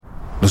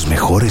Los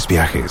mejores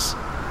viajes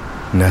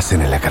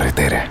nacen en la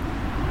carretera,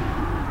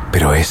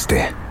 pero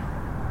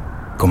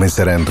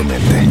comenzará en tu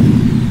mente.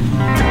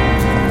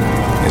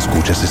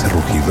 ¿Escuchas ese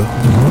rugido?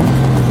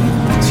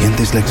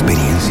 ¿Sientes la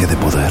experiencia de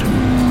poder?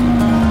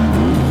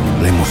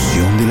 ¿La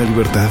emoción de la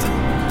libertad?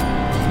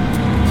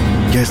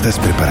 Ya estás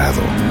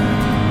preparado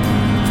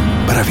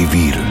para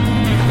vivir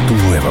tu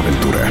nueva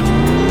aventura.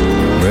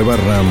 Nueva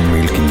RAM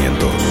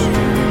 1500,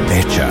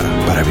 hecha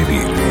para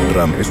vivir.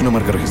 RAM es una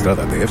marca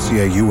registrada de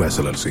FCI US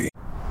LLC.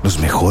 Los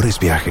mejores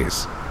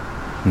viajes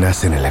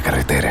nacen en la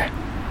carretera,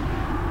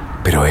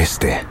 pero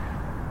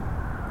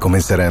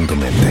comenzará en tu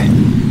mente.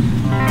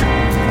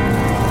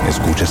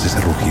 ¿Escuchas ese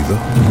rugido?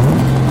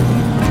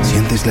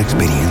 ¿Sientes la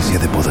experiencia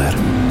de poder?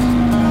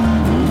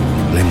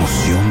 ¿La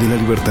emoción de la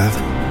libertad?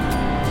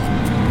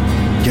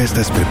 Ya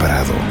estás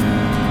preparado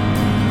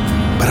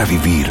para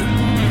vivir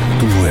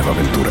tu nueva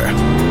aventura.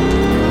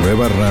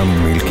 Nueva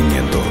RAM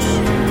 1500,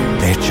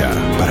 hecha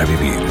para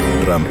vivir.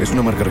 RAM es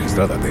una marca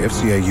registrada de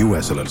FCI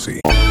US LLC.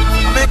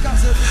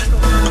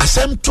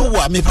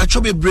 Asempa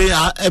Mmere,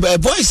 a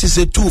voice is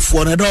a tool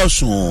for an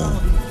also.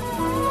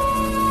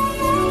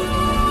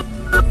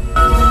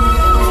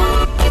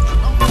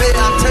 Pay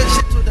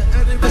attention to the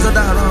enemies that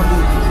are around you.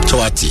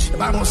 The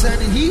Bible said,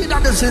 he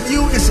that is in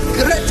you is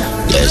greater.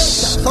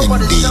 Yes, greater.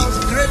 Somebody indeed.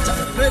 shouts greater,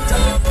 greater.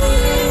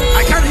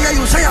 I can't hear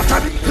you say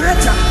after me,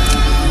 greater,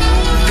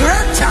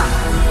 greater.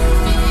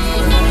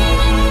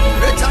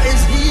 Greater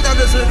is he that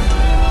is in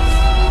you.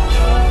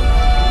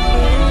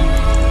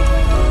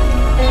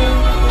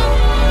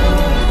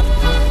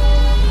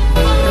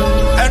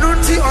 And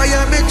until I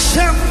am in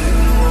shame,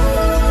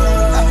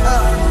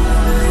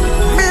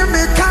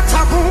 me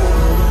katabu.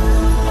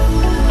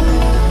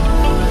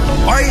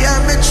 I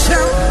am in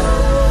shame.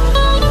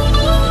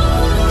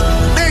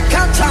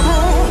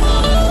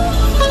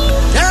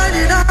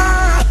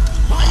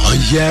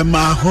 Yeah, my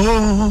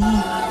home.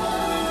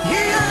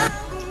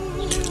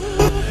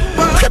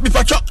 Happy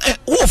Pacho,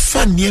 oh,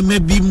 funny,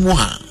 maybe more.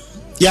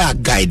 Yeah,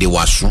 guide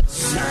was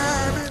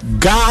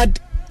guard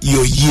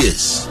your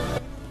ears.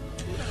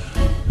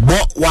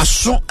 But was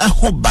so a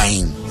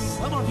hobbying.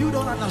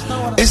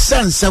 A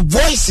sense of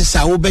voices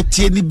are over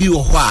TNB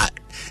or what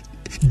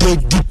they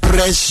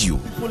depress you.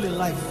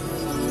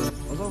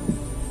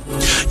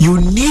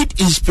 You need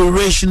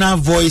inspirational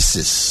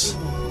voices.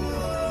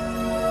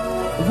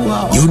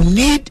 You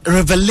need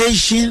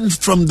revelation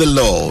from the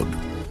Lord.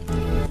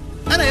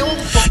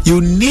 You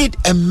need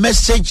a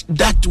message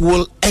that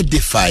will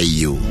edify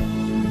you.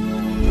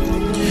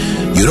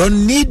 You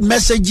don't need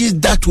messages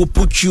that will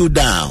put you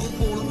down.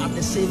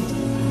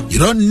 You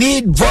don't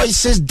need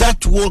voices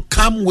that will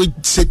come with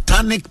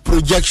satanic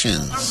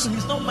projections.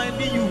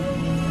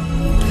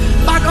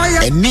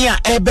 Enia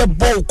ebe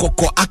bo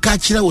koko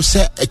akachira wo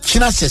se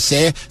echina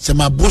sese se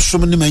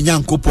mabosom ne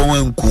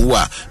manyankopon anku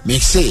a me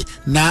se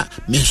na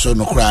me so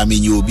no kra me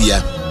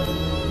nyobia.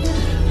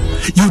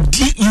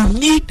 You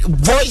need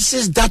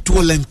voices that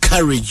will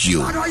encourage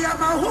you.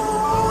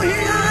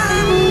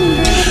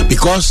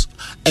 Because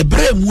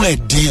ebre mu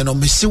eden no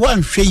me se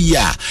wan hwe yi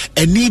a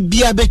eni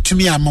bia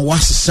betumi ama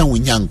wasesa wo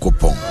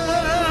nyankopon.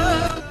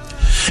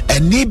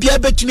 Eni bia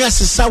betumi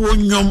asesa wo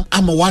nyom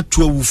ama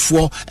wato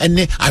awufo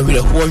ene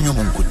awereho nyom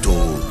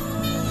nkoto.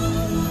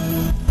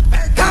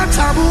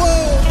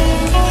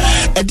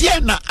 Edia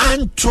na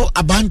anto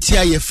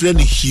abantia ye frɛ no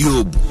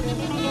Hiob.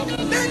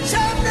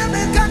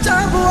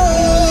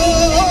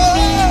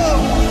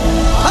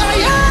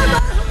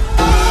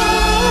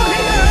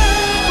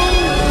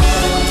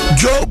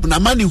 Job na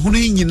mani hunu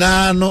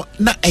nyina no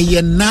na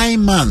eye 9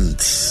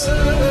 months.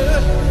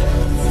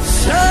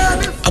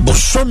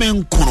 Abosome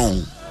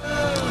nkron.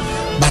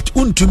 But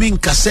untumin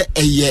kase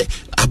eye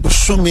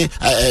abosome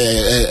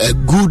a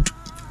good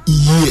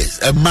years,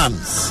 a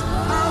month.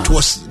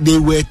 They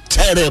were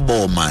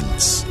terrible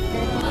months.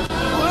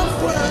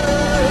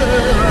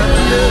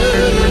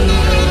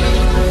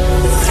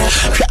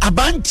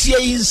 Abantie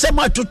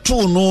insema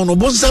tutu no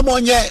bonsama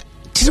onye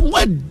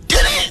timwa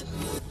dene.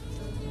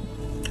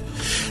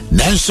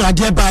 Nanso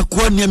ade ba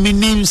ko ne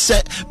minim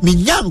se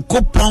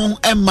minyankopon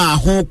ema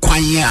ho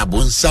kwan a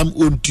bonsam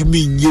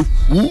ontumi nye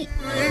hu.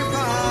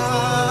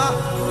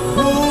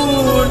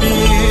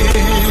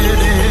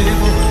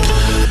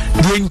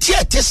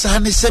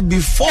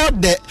 Before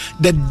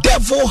the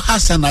devil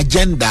has an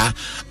agenda,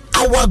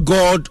 our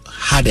God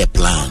had a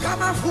plan.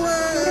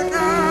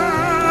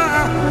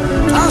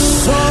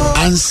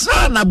 And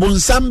sana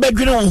bonsambe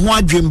dwene ho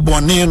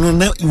adwembone no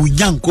na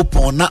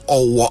unyankopon na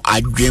owo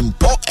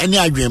adwempo ene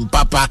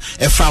adwempapa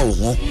efa wo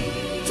ho.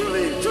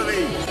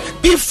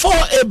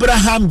 Before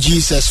Abraham,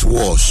 Jesus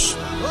was.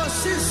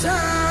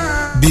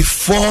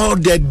 Before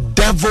the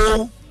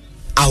devil,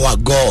 our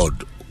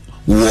God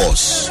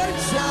was.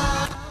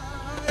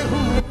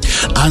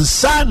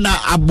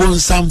 Ansana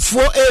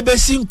abonsamfo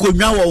ebesi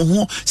nkonwa wo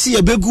ho si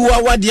ebegu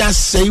awade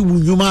asai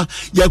wunyuma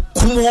ya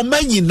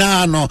kumoma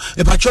nyina no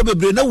epacho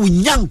bebre na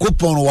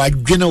wunyankopon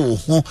wadwene wo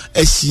ho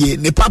asie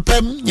ne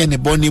papam ye ne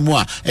bonimu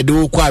a ede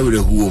wo kwa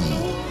awerehuo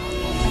mu.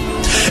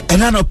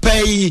 Enano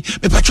pay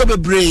epacho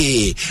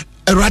bebre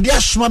I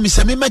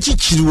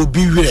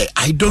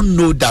don't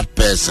know that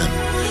person,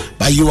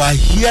 but you are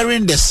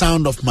hearing the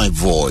sound of my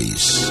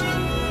voice.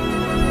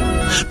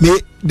 May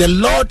the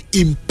Lord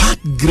impart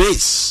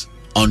grace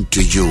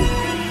unto you.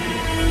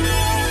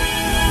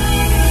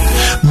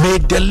 May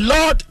the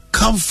Lord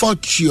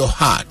comfort your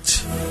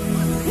heart.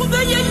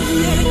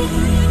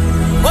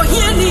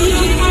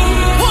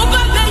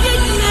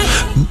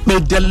 May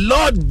the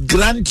Lord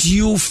grant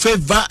you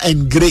favor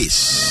and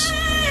grace.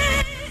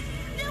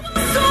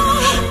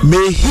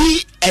 May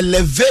He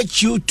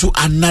elevate you to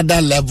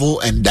another level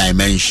and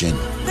dimension.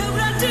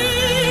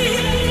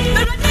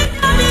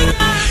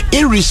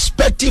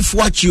 Irrespective of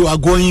what you are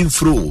going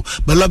through,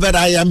 beloved,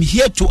 I am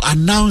here to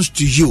announce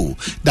to you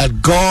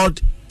that God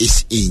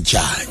is in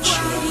charge.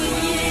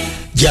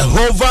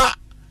 Jehovah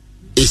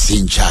is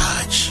in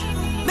charge.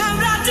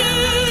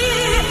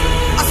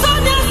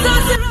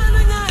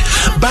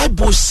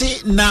 Bible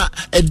say na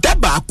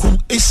edabakum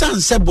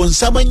esanse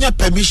bonsamanya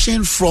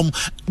permission from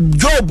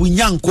Job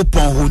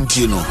nyankopon ho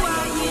ntino.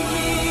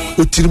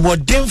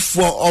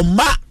 Otirimodemfo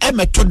oma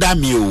emeto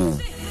dame o.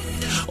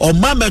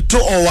 Oma meto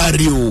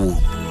oware o.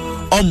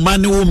 Oma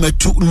ne wo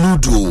meto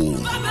ludo.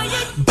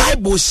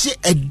 Bible say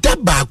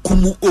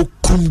edabakum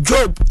okum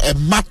Job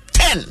ema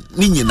 10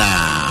 ni nyina.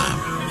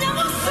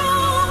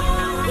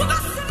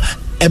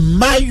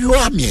 Emayo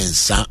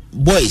amiensa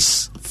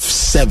boys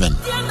 7.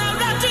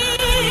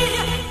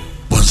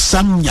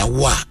 Bonsam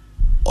nyawa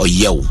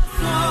oyew.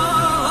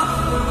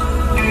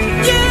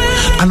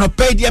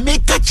 Anopedia me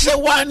catch the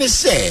one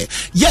say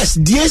yes,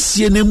 dear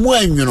siene mu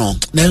anwuno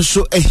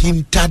nanso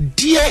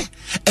ehintade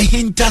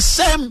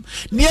ehintasem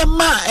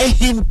niema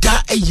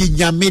ehinta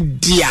eyinyame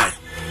dia.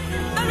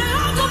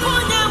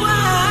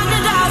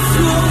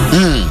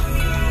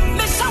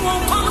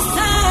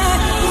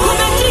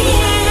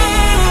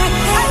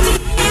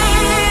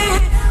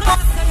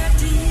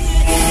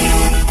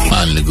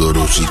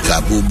 Goro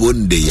shikabu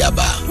bonde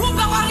yaba.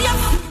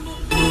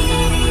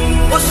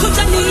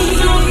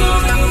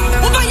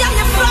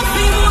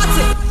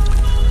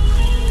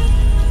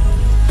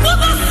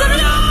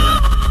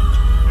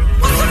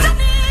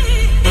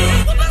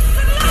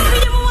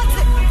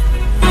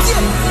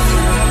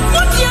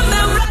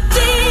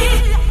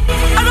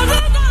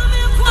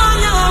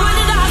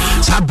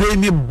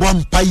 Sabemi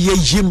bompa ye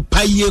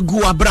jimpa ye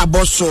gu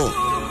abraboso.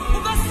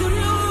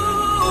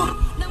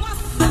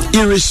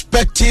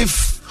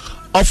 Irrespective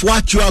of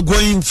what you are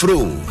going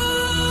through.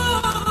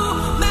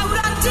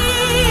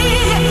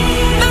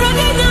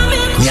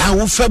 Ya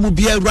wo famu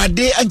bia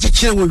Awurade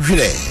anchechire wo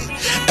hwire.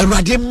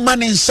 Awurade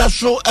mane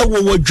nsaso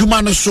ewo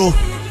wadwuma no so.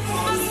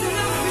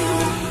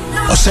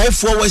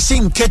 Osefo wasi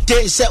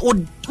nkete se wo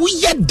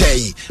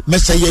yedai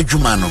mesa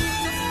yadwuma no.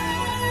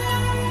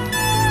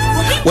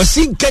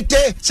 Wasi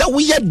nkete se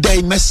wo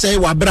yedai mesa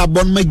wa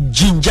brabon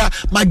majinja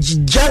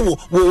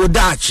wo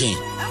dachi.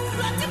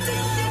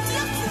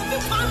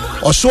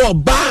 Also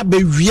ba be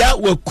wia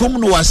wakum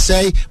no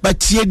wasai, but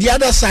tie the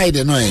other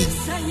side no e.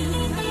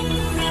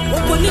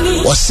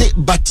 Wase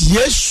but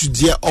Yesu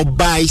de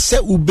obai se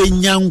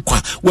ubenya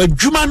nkwa,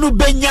 wadwuma no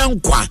benya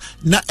nkwa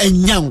na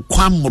enya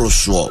nkwa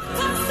mroso.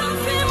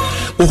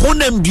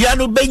 Ohonem dua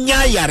no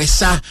benya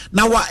yaresa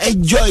na wa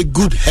enjoy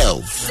good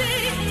health.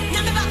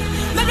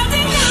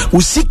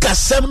 Usika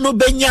sem no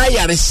benya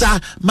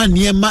yaresa ma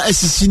niema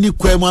asisi ni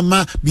kwema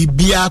ma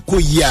bibia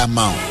koyia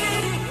ma.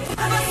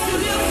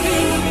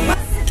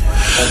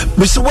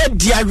 Mr. What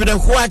dear with a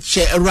watch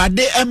a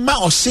rade emma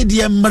or city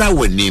emra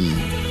wenim.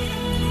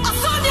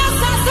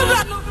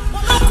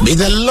 May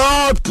the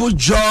Lord put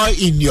joy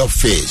in your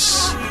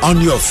face,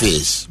 on your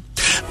face.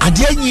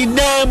 Adiani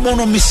ne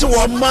mono Mr.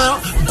 Wama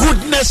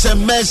goodness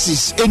and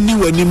mercies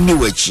anywhere nim ni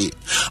wechi.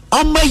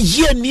 On my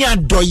year near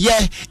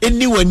doye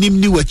anywhere nim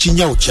ni wechi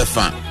nya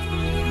uchefa.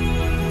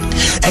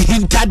 A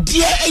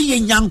hintadia a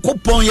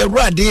yankopon ya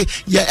rade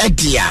ya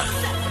edia.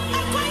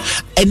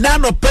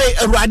 Enano pay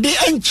Awurade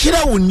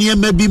enchira wo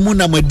niema bi mu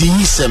na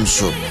madiyisem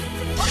so.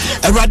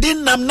 Awurade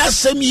nam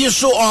nasem yi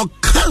so o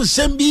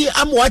kansem bi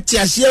amwate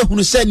ase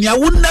ahunu se nia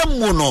wonam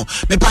mu no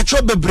me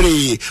patro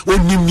bebre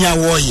onimia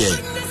woye.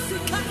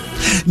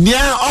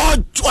 Nia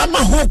o ama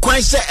ho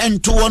kwan se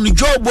ento won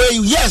Job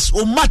yes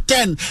o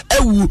maten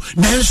ewu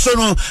nanso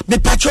no me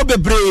patro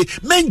bebre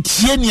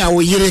mentie nia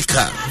wo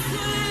yereka.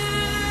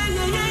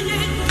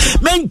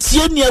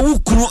 Mentie nia wo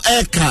kuru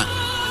eka.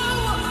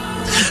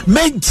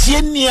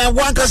 Mentienia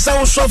wankasa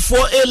wosofo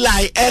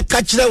Eli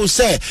kachire wo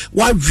se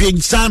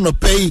wadwensa no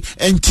pay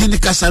entini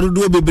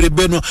kasarudo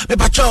bebrebe no me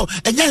pacho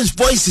against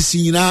voices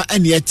nyina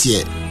ane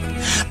atie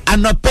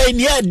anope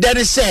ne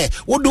dere se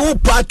wo do wo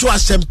pato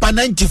Asempa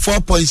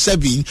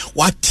 94.7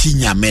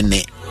 watinya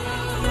mene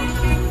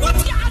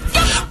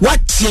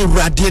wati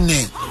Awurade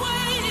ne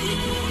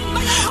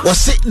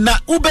wose na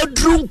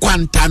ubedru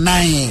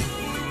nkwantanan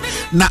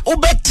na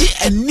ubeti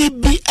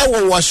enibi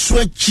ewo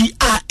waswachi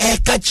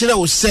kachire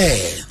wo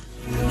se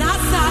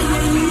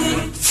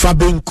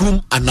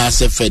fabenkum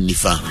anase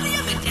fenifa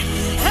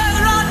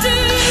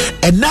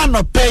ena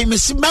no pay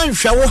mesi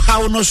manhwa wo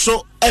hawo no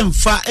so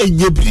emfa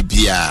enye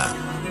bribia.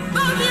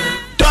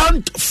 Don't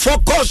don't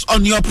focus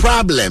on your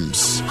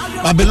problems.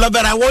 My beloved,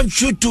 I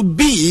want you to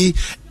be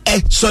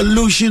a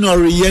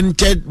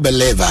solution-oriented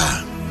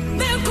believer.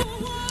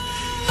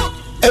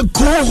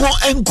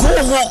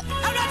 Enkoho.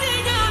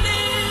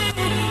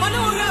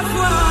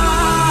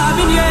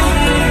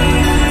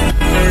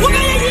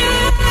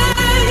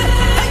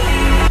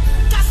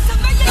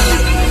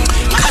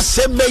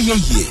 Asempa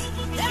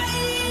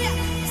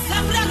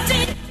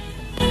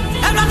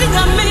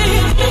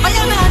Mmere.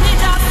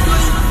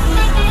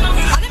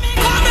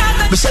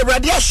 Mr.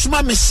 Radia Suma,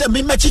 Mr.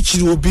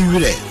 Mimachi will be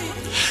ready.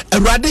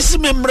 And Radisi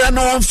Membra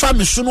no one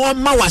family soon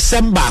one ma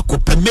Asempa.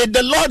 May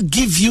the Lord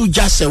give you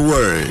just a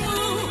word.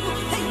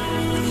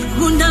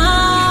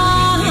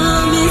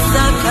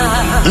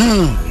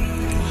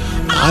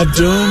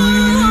 Adum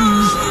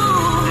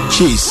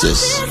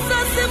Jesus.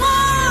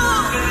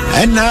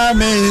 And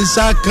I'm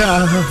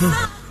Saka.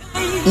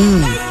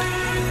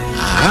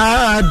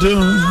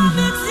 Adum.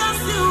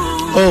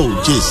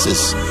 Oh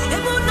Jesus.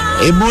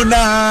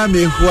 Emuna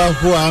me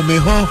hua me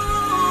ho.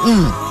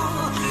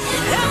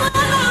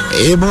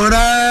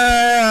 Emuna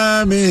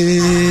me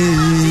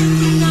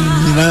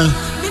na.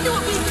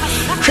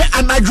 She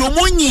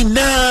anajumu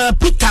nyina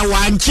Peter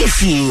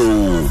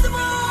wanchefio.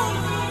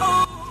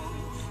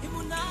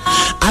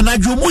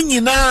 Anajumu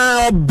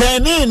nyina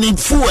Benin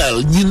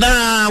fuel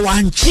nyina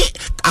wanchi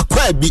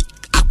akwabi.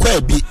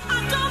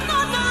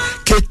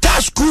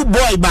 Keta school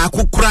boy ba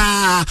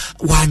kukura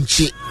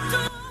wanchi.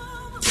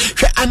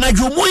 She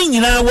anajumu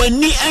nyina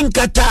wani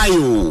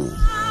enkatayo.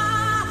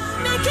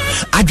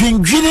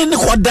 Adwindwine ne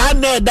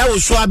kodane da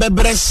woso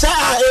abebresa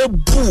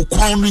ebu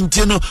kwon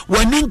ntino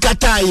wani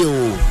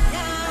nkatayo.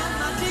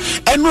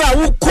 Enu a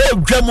wo ko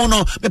dwam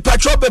no me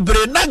patro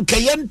bebre na nka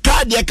ye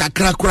ntade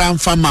kakra kura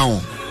mfama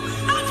wo.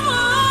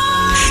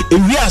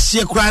 Ewi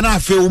ase kura na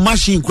afi wo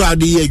machine kura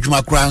de ye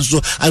adwuma kura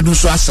nso adu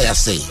so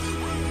asayase.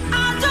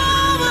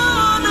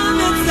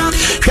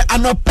 Hwe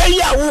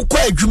anopeya wo ko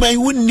adwuma yi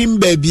wonnim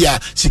ba bia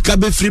sika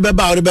be free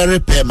beba wo be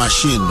repair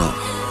machine no.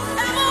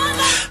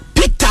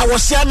 Peter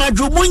was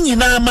anajumu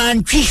nyina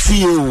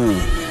mantwifio.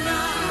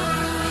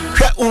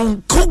 Hwe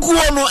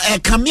unkuguo no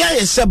ekamia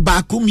yese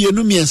baako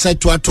mienu miensa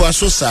toatoa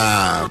so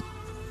saa.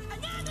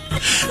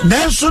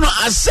 Nanso no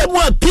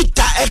asemu a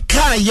Peter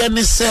eka ye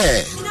ne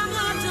se,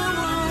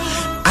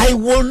 I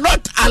will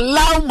not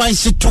allow my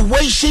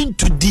situation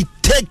to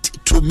dictate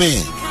to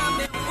me.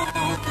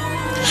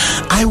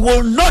 I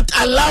will not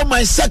allow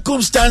my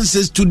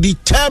circumstances to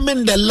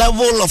determine the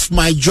level of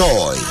my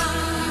joy.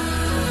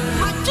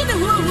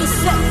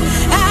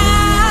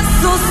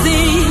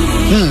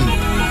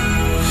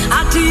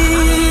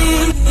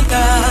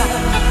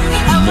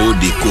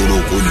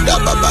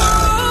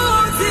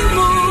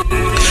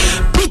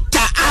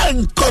 Peter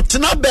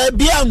ankotna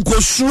baby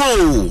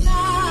ankosuo.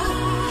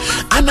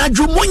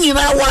 Anajumu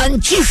nyina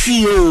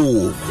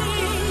wanchifio.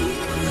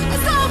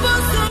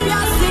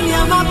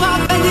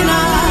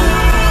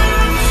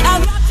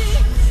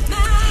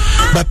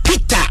 But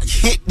Peter,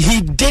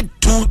 he did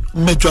two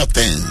major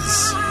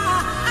things.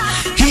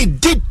 He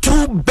did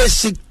two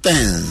basic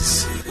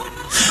things.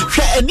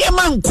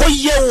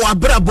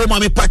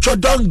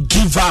 Don't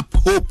give up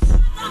hope.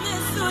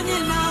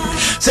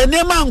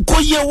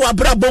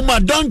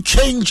 Don't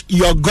change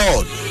your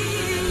God.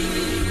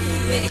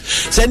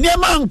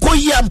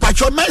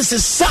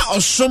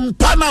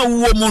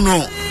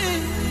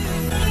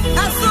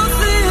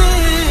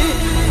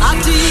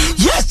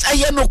 Yes, I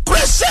am no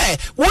cresse,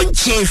 won't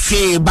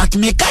chefe, but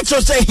me catch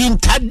us a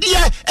hint a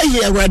dear a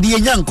year ready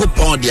young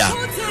copodia.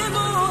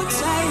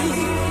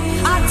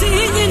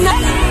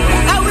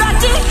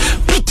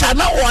 Peter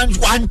no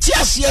one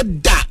tears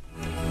yet that.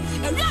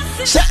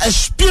 Say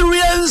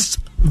experienced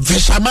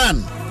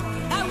fisherman,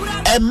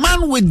 a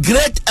man with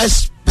great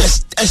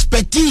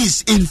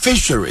expertise in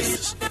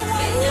fisheries.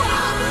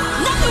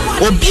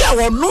 Obia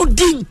wo no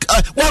dink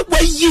wa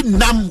yi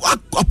nam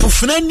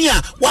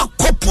apofnania wa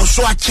kopo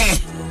so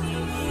ache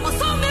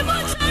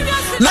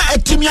na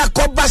etimi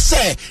akoba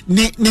se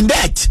ni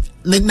net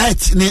ni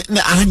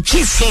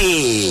anchife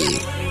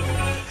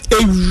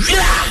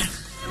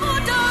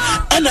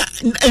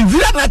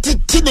ewira na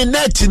titi ni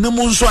net ni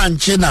mu nso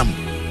anche nam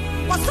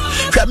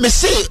hwa me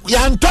say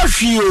ya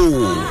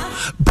ntofio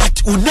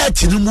but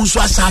unet ni mu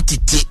nso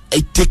asatete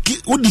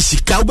eteki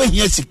udisika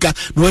obehia sika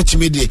no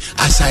atimi de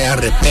asaya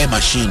repair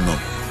machine no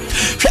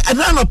hwa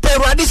anano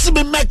pero adisi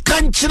me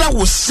mekanchira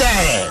wo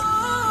se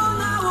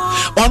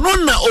ono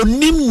na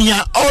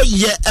onimnia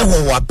oye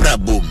ewo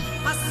wabrabom.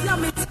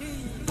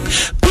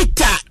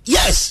 Peter,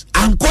 yes,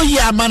 ankoye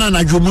amana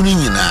na dwomuni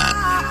nyina.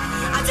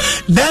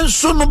 Then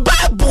so no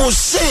Bible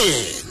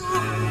say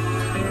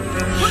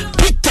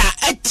Peter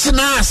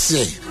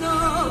etnase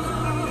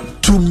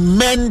to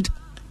mend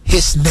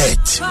his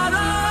net.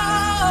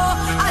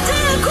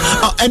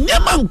 And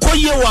yaman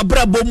koye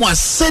wabrabom,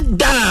 sit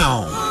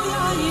down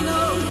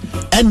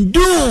and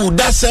do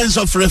that sense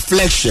of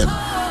reflection.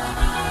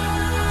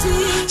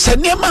 Se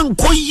neman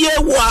koye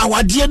wa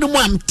wadie no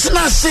am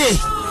tenase.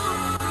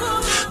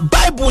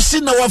 Bible Bible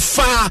si na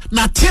wafa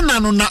na tena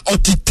no na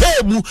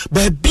otitemu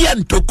bebia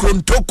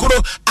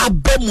ntokro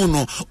abemu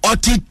no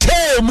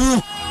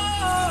otitemu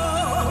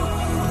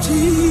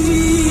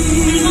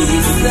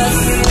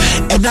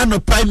ena no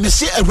pai me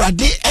se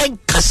Awurade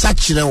enkasa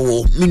kire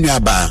wo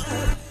menuaba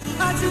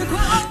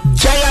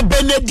jaya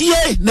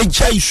benedie na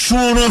jai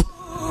suru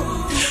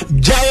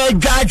jaya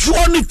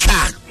dwajuo no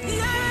twa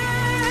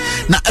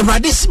na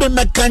Awurade si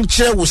me kan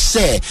kire wo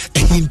se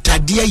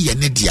ehintade ye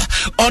ne dia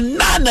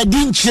onna na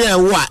din kire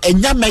wo a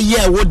enya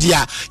meye wo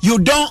dia you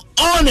don't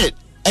own it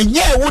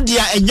enye wo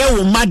dia enye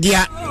wo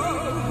madia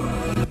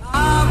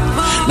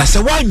na se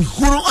wan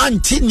huru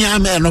antinya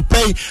me no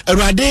pay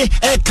Awurade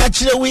ka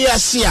kire wo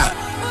yase a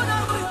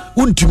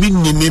untumi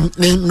nnim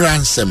ne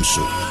mransem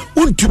so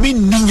untumi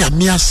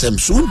nyame asem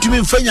so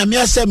untumi mfa nyame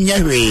asem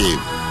nyehwe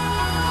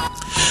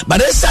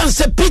but esan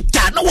se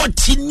Peter no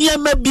wotinia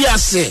ma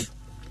biase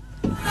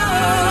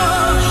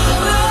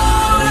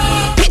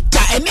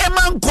Peter and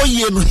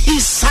Eman he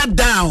sat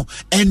down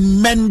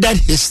and mended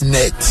his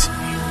net.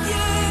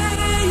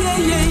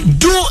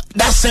 Do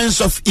that sense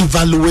of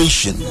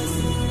evaluation.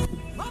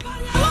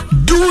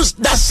 Do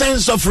that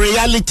sense of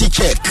reality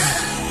check.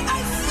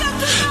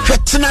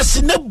 Fetina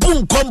sine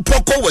bun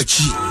kompoko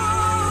wachi.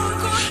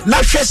 Na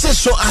hwese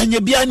so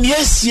anyebia ne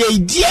asie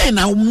die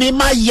na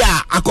mema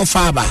ya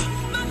akofaba.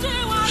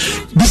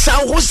 Bisa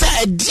wo se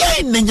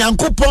edie ne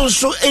Nyankopon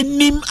so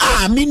enim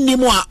a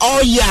minim a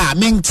oya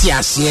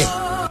mentiase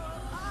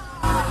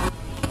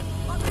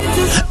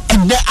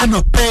and the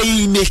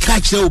anopay me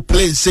catch your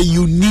place say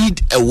you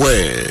need a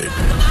word,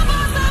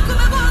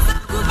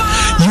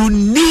 you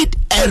need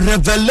a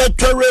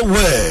revelatory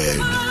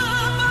word.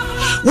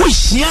 We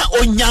share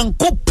on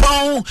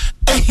Nyankopon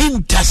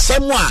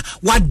ehintasemwa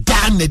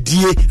wadane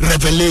die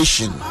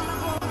revelation.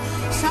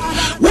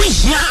 We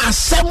hear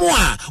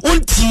asemwa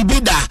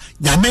untibida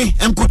nyame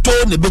enkoto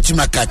ne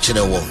betima ka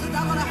kire wo.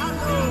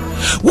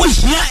 We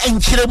hear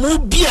enkiremu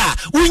bia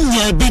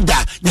unya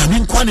bida nyame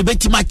nko ne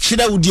betima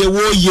kire wo de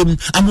wo yem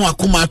amo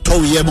akoma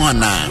to yem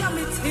ana.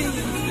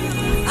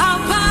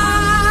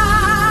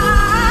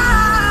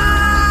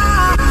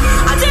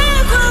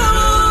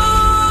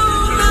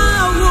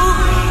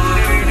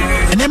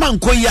 Enema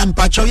nko ya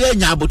mpacho ye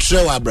nya abotre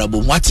wa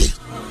abrabo mwate.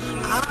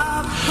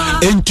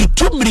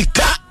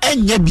 Entutumrika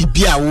enye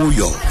bibia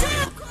woyo.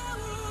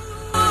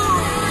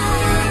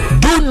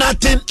 Do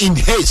nothing in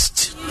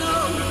haste.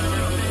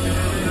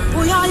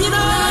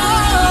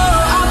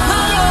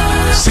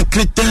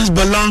 Secret things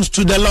belongs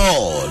to the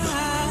Lord.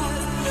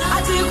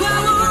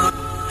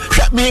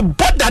 Me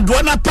boda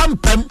dwana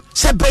pampam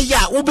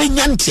sebeya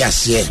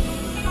ubenyantiase.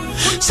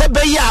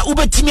 Sebeya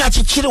ubetimi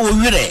achikire wo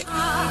wire.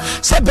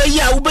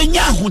 Sebeya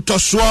ubenya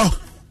hotoso.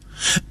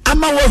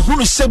 Ama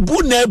wahunu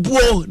sebu na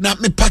ebuo na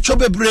mepacho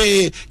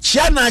bebre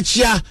chia na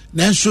chia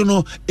nanso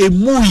no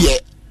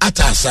emuye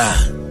atasa.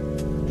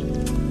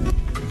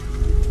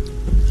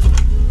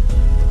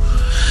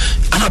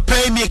 And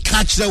pay me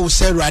catch that will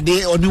say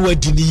Rade or new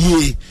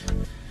ye.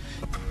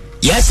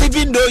 Yes,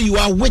 even though you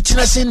are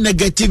witnessing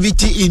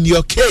negativity in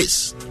your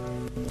case,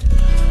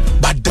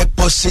 but the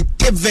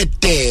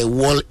positivity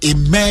will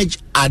emerge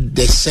at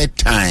the set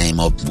time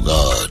of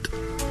God.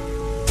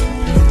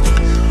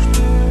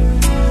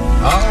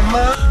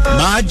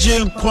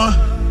 Imagine kwa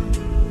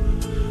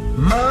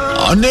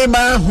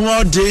onema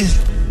huode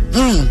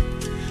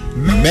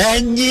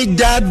menyi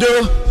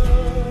dado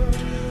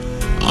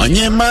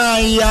onyema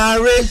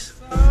yare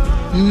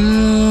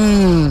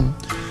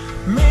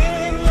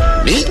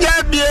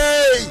Mingabie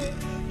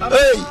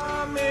hey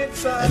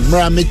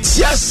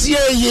Mrametiasie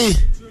ye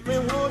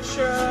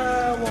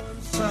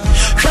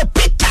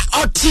Peter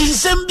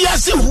otinsembia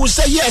who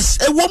say yes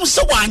a woman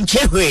so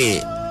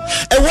wanchehwe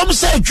a woman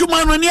say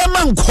adwuma no ne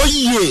ma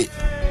nkoyie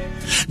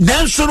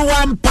nanso no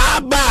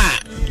wampaba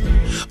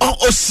on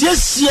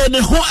osiesie ne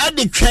ho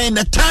adetwen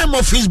the time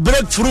of his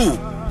breakthrough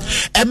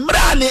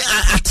emra ne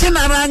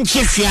atena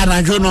ranchehwe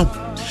anadwo no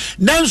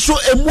nanso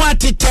emu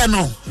atete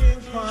no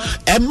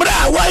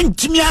emra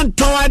wantimi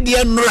anton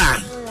ade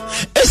nra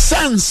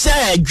esan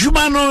say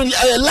adwuma no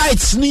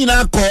lights ni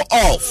na call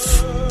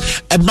off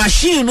a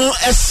machine no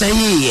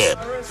eseye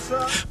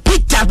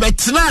Peter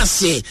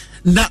betnase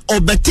na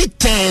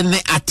obetete ne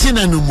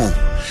atena no mu.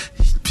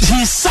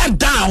 He sat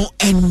down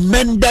and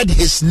mended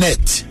his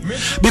net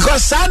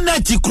because that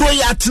net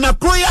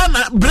kroya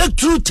na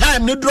breakthrough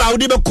time ne draw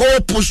de be call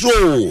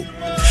puso.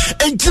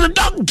 And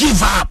don't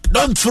give up,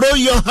 don't throw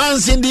your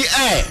hands in the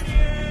air.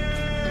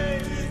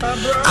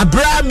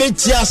 Abraham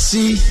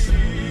etiasi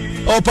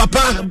oh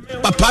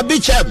papa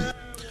bichem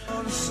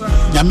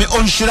nyame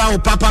onshira oh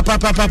papa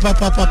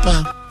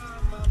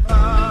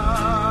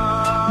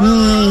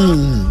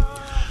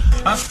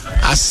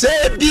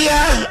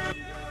asebia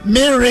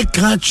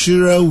miracle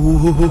chira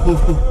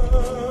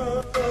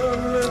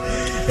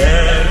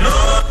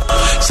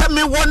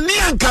Same woni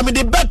anka me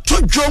de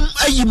beto dwom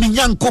ayi me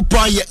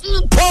Nyankopon ye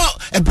mpo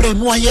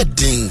ebrenu aye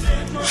din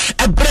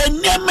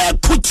ebrenema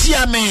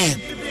kutia me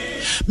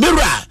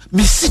mira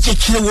me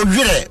sikekire wo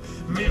wire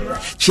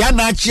chia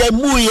na chia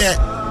muye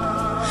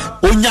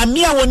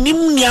onyame a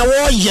wonim nia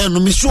wo ye no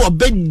me so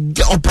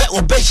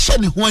obehye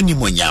ne ho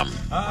animonyam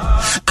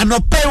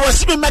anope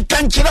wose me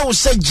meka nkire wo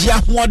se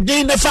gia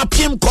hoden ne fa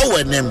piem ko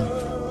wanem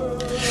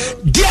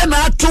dia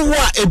na ato wo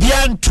a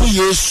ebia nto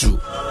Yesu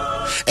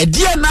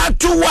dia na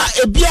ato wo a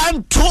ebia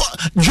nto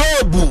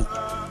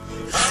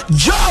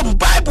Job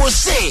Bible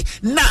say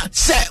na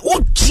say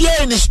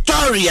utie ni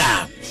story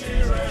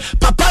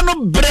papa no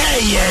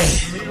breye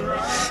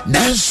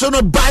nanso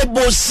no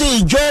Bible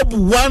say Job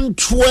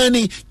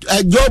 120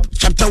 Job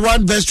chapter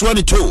 1 verse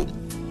 22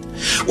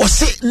 was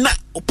say na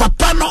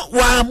papa no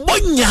wa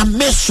monya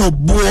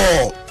mesobo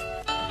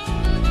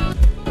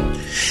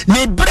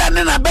ni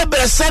brane na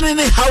bebre sane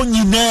ni haw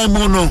nyina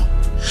mu no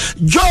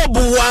Job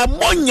wa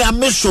monya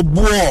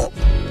mesobo.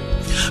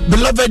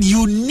 Beloved,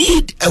 you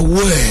need a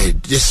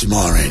word this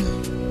morning.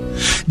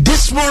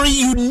 This morning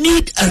you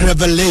need a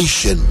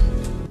revelation.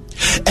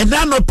 And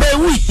now no pay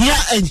we hear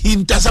and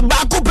hint as a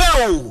bako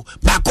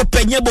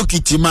penye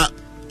bokitima.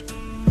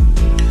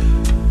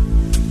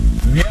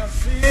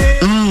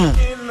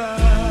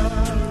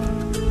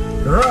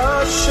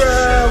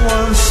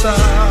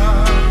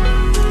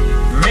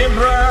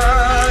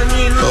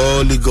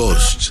 Holy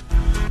Ghost.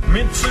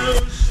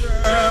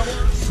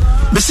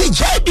 Me say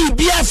JB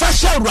bia fa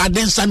sha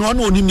Awurade nsa no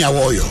no oni mia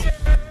wo yo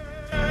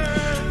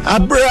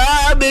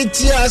abra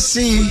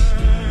betiasi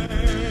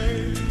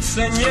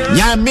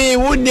nyame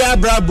wuni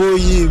abrabo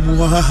yi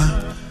mu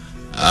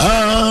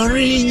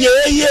ari ye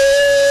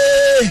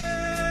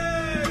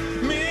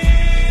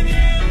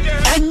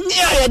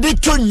anya ya de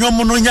to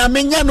nwom no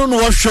nyame nya no no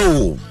wo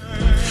hwe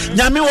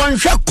nyame won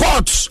hwe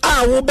chords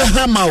a wo be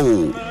hama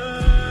o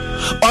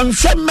on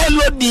hwe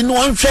melody no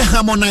on hwe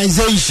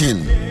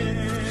harmonization.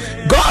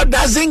 God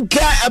doesn't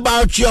care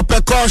about your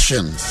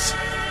percussions,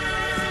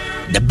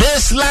 the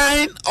bass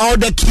line or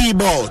the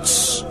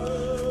keyboards,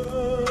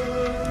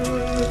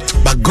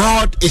 but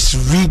God is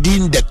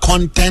reading the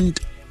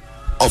content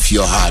of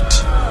your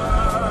heart.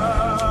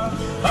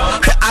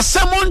 As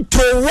someone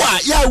to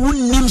what ya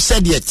wouldn't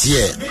said yet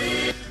here.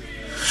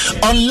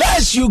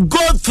 Unless you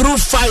go through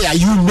fire,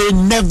 you may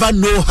never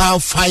know how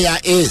fire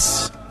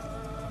is.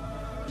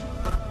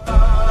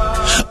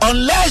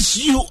 Unless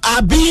you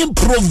are being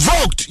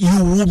provoked,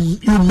 you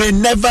may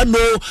never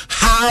know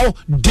how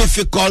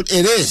difficult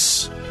it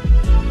is.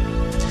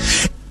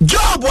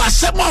 Job was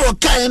someone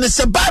okay, and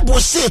the Bible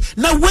say,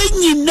 "Now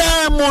when you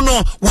know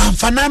mono, one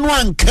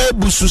fanano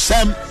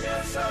bususam,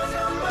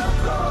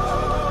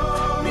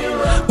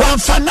 one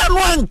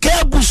fanano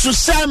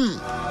bususam."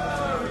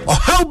 Or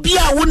how be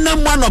I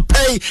wouldn't want to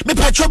pay me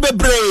patrobe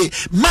bray,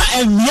 ma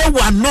and you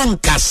one non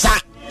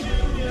kasa.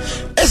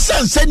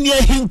 Esan senya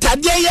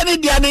hintade ye ne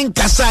dia ne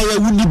nkasa ya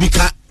wuni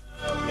bika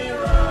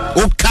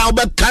o ka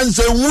oba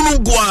kanse wunu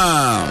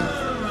gwa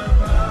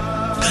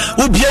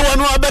obie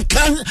wanu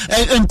abekan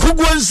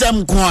enkugu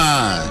nsam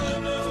kwa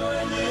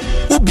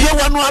obie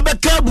wanu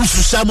abeka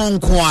bususam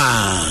kwa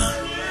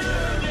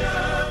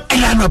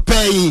ela no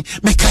pay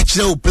me catch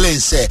the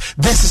place.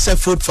 This is a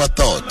food for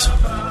thought.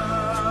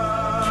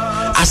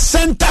 A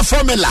center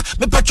formula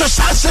me patcho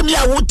sasem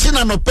ya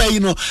wutina no pay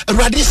no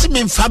radisi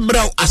me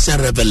famra as a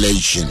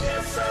revelation.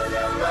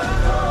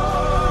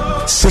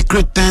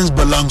 Secret things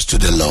belongs to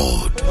the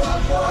Lord,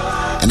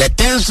 and the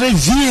things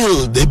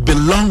revealed, they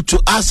belong to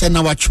us and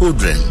our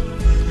children,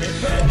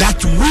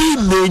 that we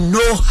may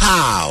know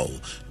how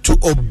to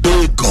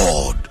obey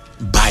God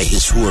by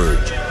His word.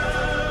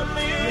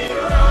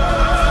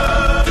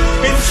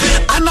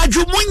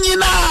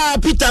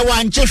 Anajumunyina Peter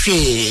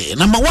wanchefe.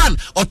 Number 1,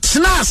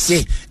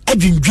 otenase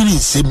adwindwini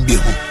sembe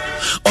ho.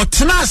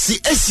 Otenase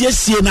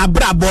esiesie na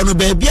brabo no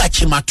baabi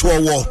achimato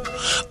wo.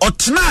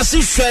 Otenase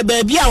hwe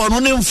baabi a wono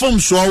ne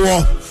mfomso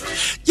wo.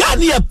 Ya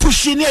ne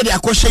apushi ne de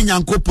akɔhye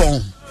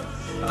Nyankopɔn.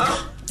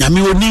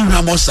 Nyame oni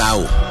hwamosa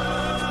wo.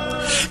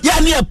 Ya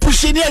ne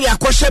apushi ne de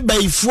akɔhye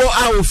baifo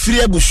a ofiri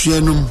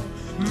abusuanum.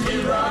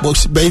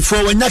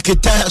 Before when you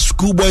get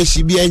schoolboy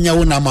CB and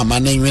you na mama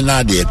name in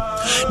Nadia.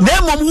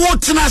 Name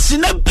Watenasi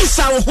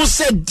Nebisa who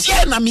said,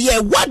 dear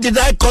Namie, what did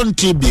I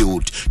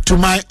contribute to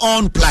my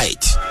own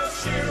plight?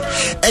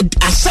 And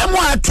as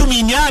someone to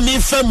me, Nyami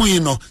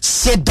Femuino,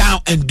 sit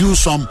down and do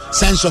some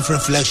sense of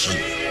reflection.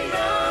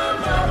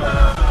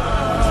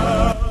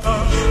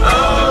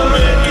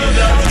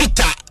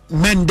 Peter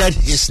mended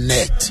his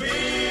net.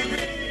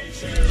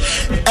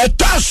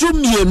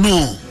 Etasum you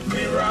know.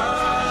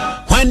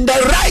 When the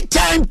right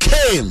time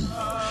came,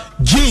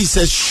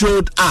 Jesus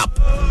showed up.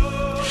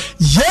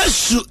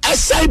 Yesu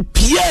esa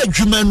pie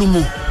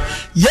dwumanumu.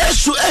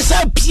 Yesu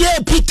esa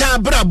pie Peter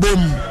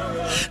brabom.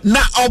 Na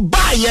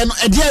obaye no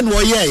ede no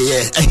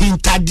ye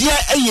hintade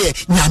eye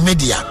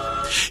nyamedia.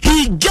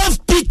 He gave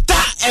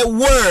Peter a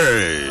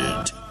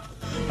word.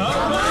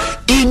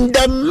 In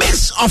the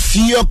midst of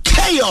your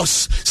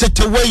chaos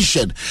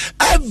situation,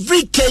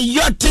 every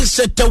chaotic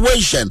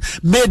situation,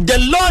 may the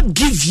Lord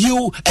give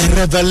you a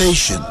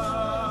revelation.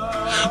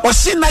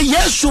 Osina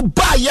Yesu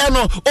ba ya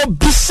no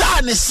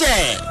obisa ne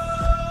se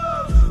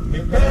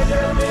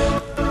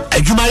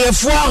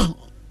adwumayefo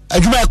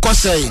adwuma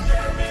ekosei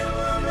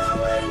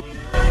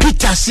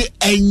Peter say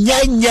enya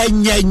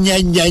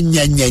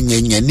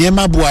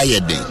nema boa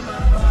yede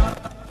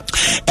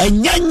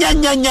enya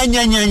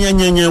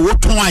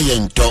woton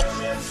ayento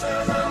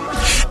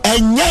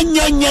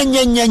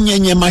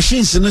enya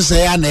machines no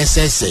say ya na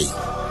esese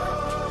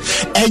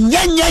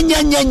enya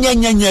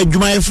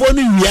adwumayefo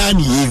no wia na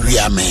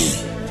yewia me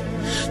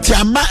ti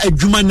ama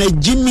adwuma na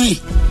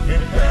jimi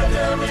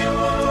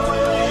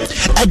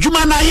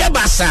adwuma na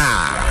yebasa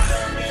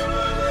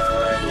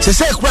se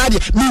say kwade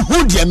me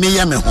hu de me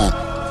ya me ho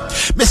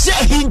me say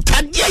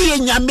hintade ye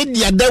nyame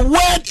de the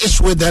word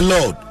is with the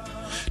Lord.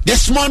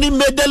 This morning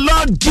may the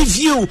Lord give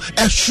you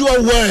a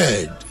sure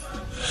word.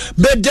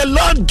 May the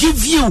Lord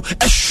give you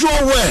a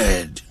sure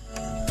word.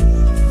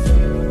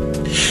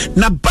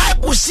 Na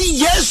Bible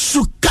see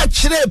Yesu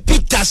kachire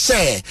Peter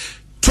say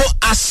to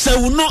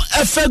asewno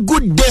efe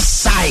good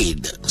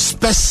decide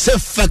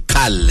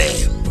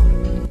specifically.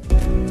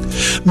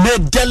 May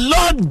the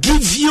Lord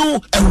give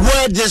you a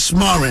word this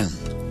morning.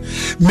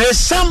 May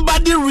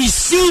somebody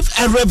receive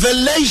a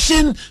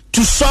revelation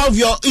to solve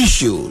your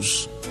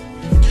issues.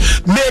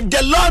 May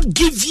the Lord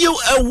give you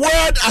a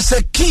word as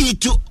a key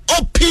to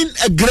open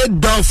a great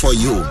door for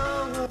you.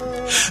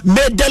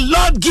 May the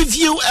Lord give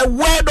you a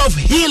word of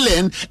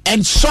healing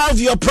and solve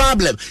your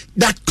problem,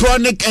 that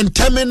chronic and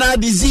terminal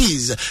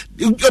disease.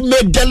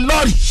 May the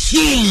Lord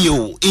heal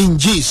you in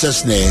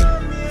Jesus' name.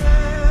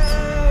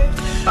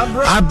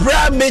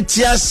 Abraham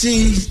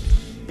Metiasi.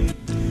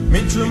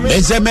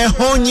 Ezeme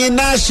honyi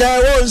na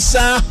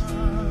shawonsa.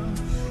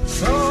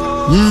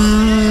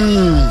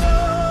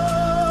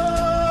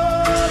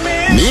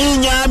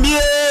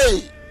 Minyamie.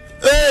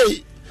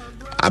 Hey.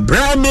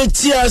 Abraham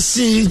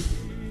Metiasi.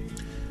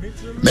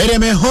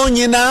 Mereme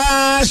honyi na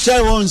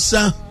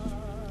shawonsa.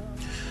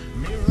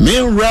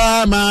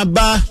 Minra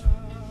maba.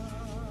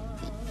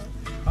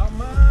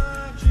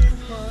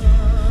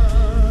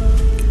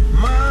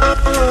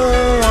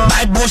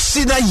 Bible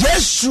says that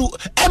Yesu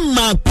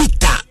Emma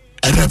Peter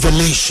a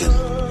revelation.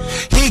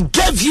 He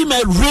gave him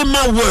a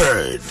rhema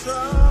word.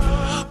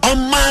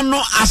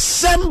 Omano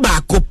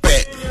Asempa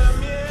Mmere.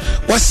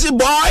 Wasi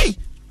boy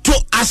to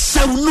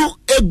asewnu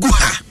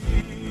eguha.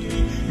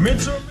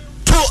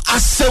 To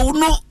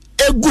asewnu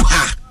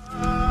eguha.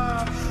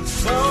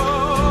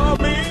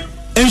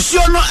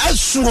 Ensiono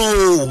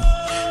esuo.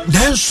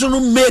 Then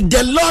soon may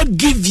the Lord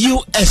give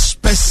you a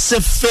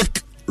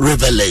specific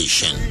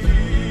revelation.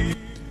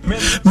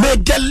 May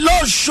the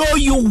Lord show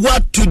you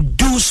what to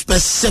do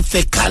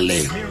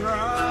specifically.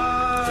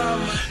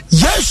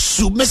 Yes,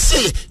 me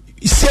say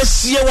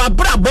you are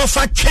bravo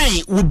for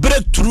change will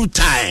break through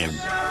time.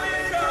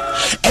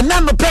 And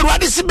now no pay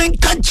what is being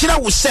kanchira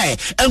will say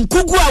and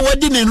kugu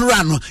awadi in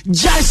run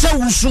jaisa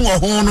wusu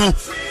ohono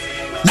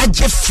na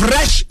je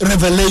fresh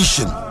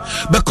revelation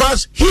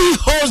because he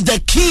holds the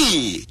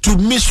key to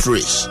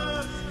mysteries.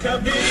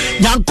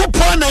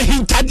 Nyankopon na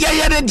hintadia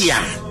yere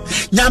dia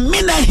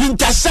nyamina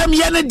hintasam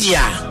yene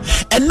dia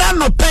ena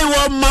no pay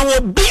wo ma wo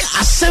bi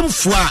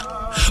asemfua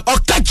o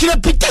ka kire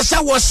Peter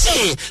sa wo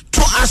say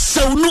to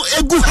asewnu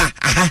eguha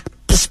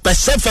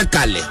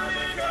specifically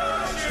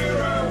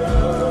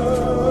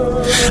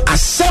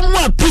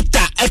asemwa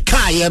Peter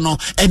ekaye no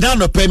ena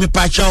no pay me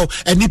pacho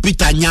eni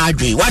Peter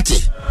nyaadwe what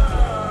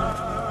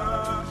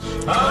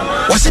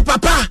say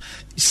papa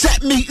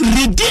set me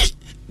read it.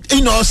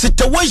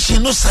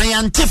 Situation no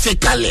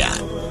scientifically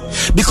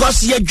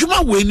because your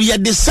juma when you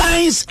the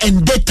science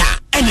and data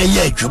and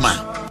your juma.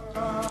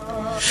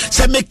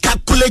 So me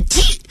calculate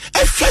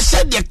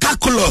said the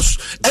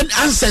calculus and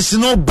answers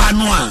no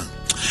banwa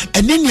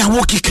and then you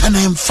walk can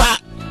infa.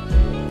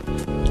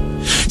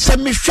 So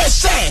me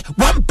say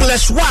 1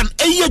 + 1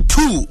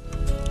 2.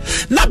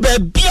 Na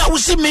baby I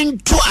was mean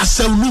to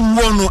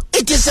asewnu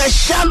it is a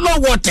shallow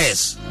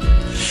waters.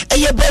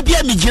 Eye baby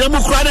me gina mu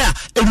krana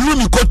e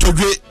rumi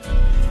kotodwe.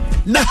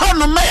 Na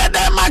hono maya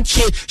da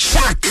machi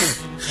shark.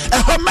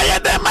 Maya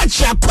da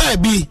machi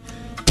akwabi.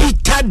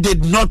 Peter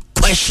did not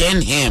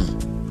question him.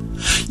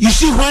 You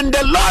see, when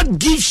the Lord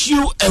gives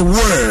you a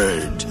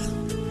word,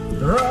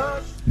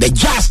 the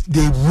just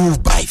they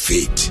move by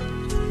faith.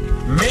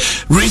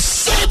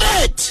 Receive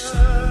it.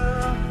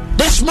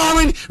 This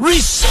morning,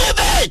 receive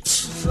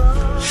it.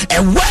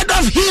 A word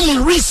of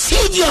healing.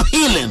 Receive your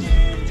healing.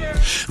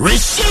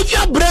 Receive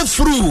your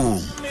breakthrough.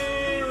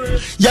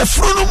 Ya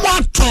fruno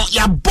moto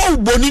ya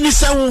bobo nini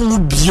se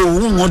bio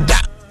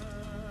ngoda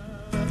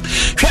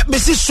hwe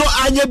besi so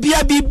anya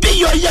bia bibi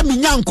yo ya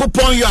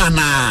minyankopon yo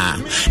ana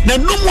na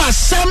numu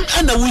asem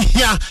na we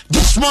hear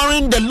this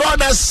morning. The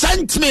Lord has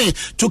sent me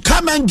to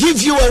come and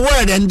give you a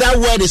word, and that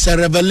word is a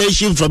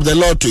revelation from the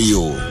Lord to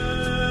you.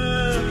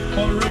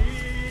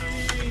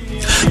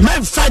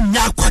 Men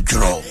fanya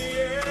kwadro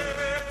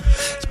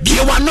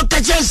bia wano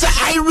ka say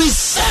I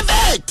receive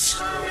it.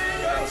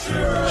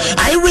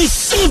 I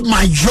receive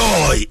my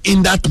joy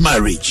in that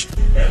marriage.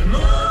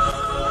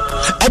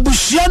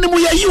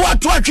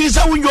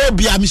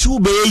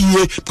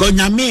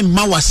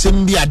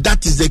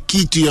 That is the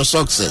key to your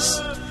success.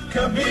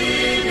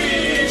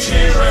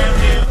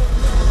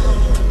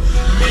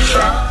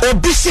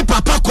 Wasi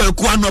papa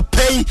kwa no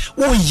pay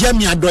wo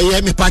yemi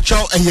adoye me pacho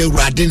eye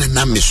urade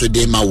na me so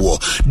de ma wo.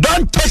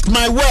 Don't take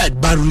my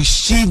word, but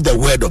receive the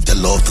word of the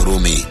Lord through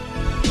me.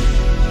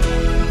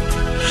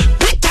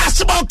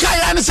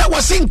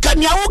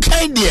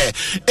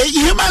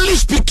 Humanly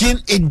speaking,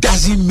 it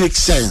doesn't make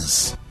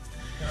sense.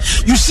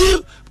 You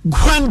see,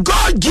 when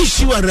God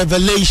gives you a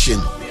revelation,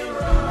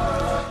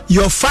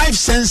 your 5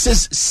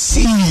 senses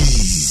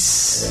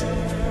cease.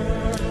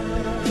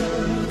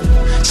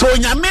 So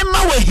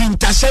nyamema we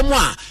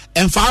hintasemwa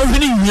emfa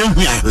ohini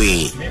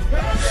nwiahwe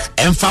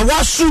emfa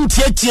wasun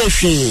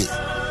tietie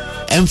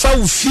emfa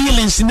wo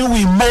feelings ni wo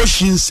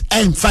emotions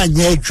emfa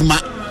nya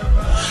adwuma.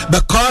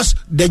 Because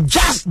the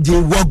just, they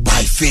walk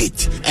by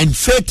faith, and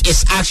faith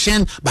is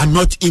action but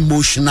not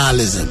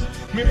emotionalism.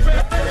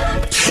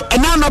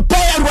 And now no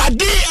pay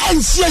Radi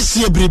and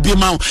CSC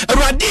Bribima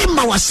Radi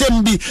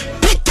Mawasembi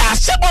Peter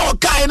Sebo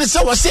Kai and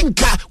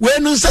Sawasinka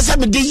when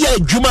Sasami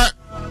Juma.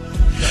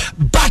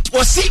 But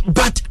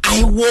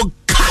I will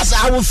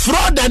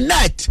throw the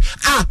net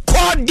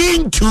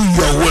according to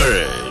your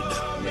word.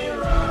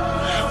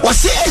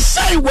 Was it a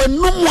sign when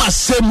no more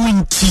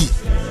semunti?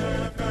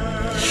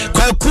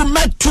 Kwa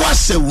kumetwa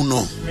se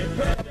uno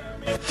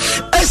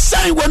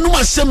esai wanu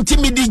asem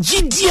me di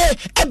gidie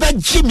ebe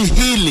jimi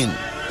healing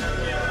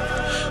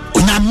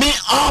uname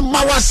o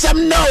ma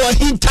wasem no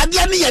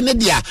hintade ne ye ne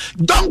dia.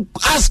 Don't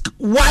ask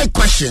why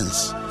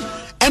questions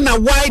and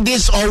why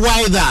this or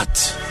why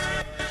that.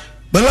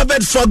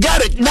 Beloved,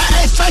 forget it. Na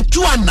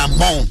effectu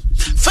anamon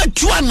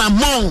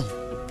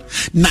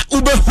na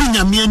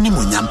ubehunya mieni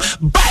munyam.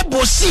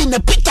 Bible see na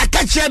Peter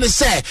Kachia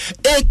say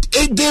it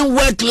didn't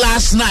work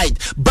last night,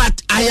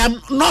 but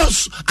I'm not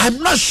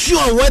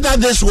sure whether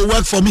this will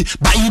work for me.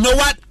 But you know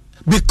what?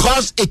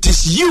 Because it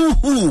is you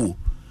who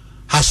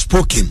has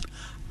spoken,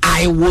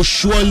 I will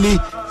surely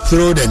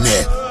throw the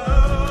net.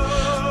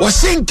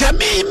 Wasin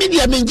kami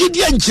media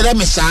menjidi nchire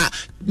mesa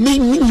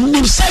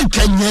mi say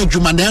kanya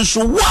adwuma nanso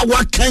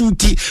wa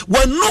kanti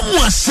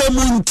wanumu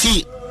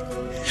asemunti.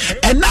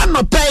 And now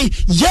no pay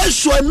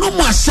yes or no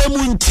more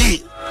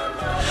semunti.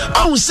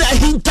 Oh, say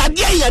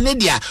hintadia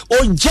yanedia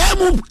or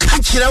jamu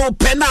kachira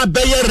pena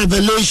beye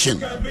revelation.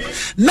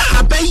 Na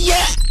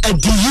abeye a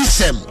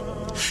deism.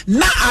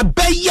 Na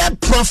abeye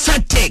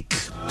prophetic.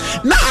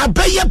 Na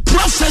abeye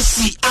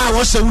prophecy. I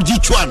was a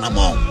ujichuana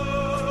mom.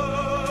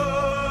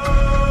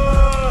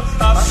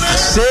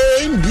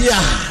 Same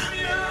bia.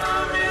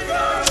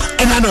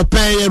 And I no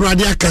pay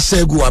radia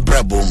kasegu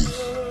abrabum.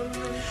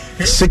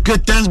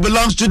 Secret things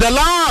belongs to the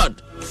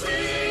Lord,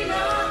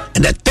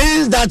 and the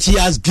things that He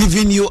has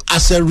given you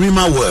as a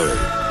rhema word.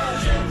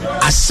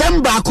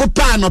 Asemba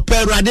kopa no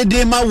pera de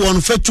de ma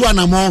won fetu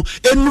anamo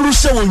enuru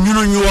se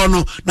wonyunu nyu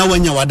no na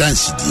wanya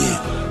wadansi die.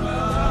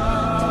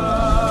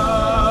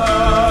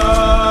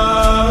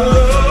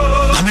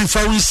 Amen.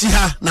 For we see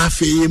her na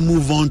fe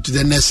move on to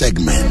the next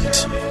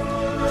segment.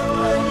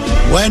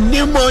 When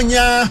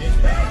nimonya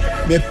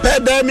me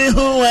peda mi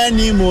hu when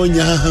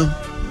nimonya.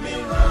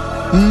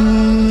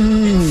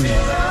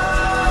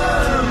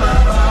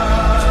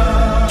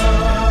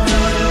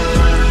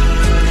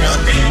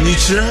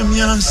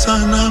 Kapini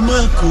sana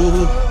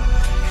mako.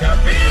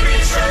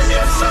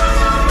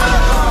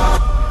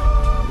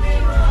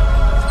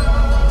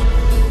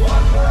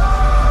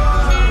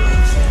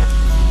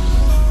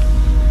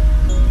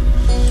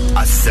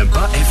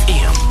 Asempa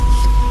FM.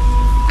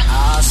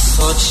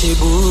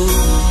 Asochibu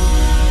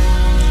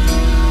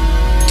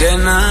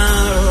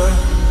Denaro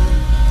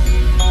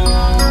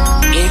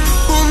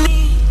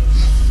Ifumi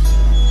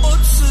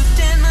Otsu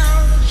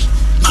Denaro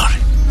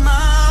Ma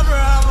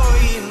bravo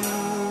imu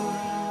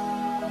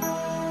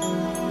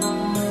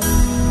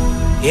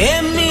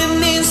Emi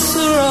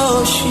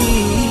Misuroshi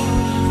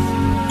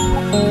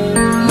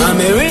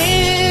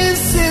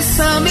Mamerisi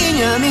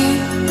Saminyami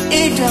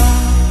Ida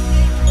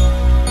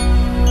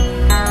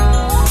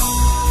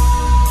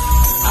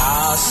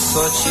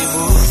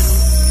Asochibu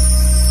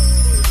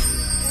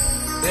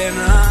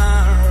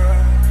Denaro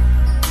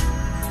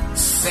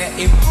Se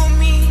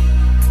Ifumi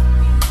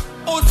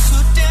Otsu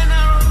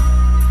Denaro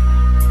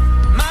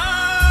Ma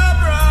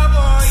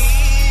bravo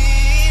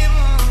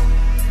imu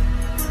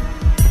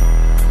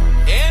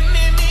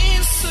Emi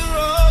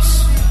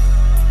Misuroshi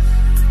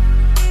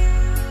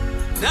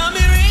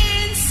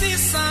Namirinsi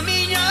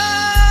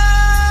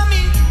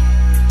Saminyami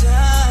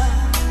Da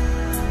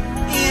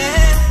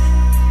Yeah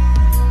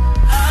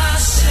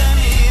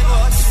Ashemi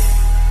Bot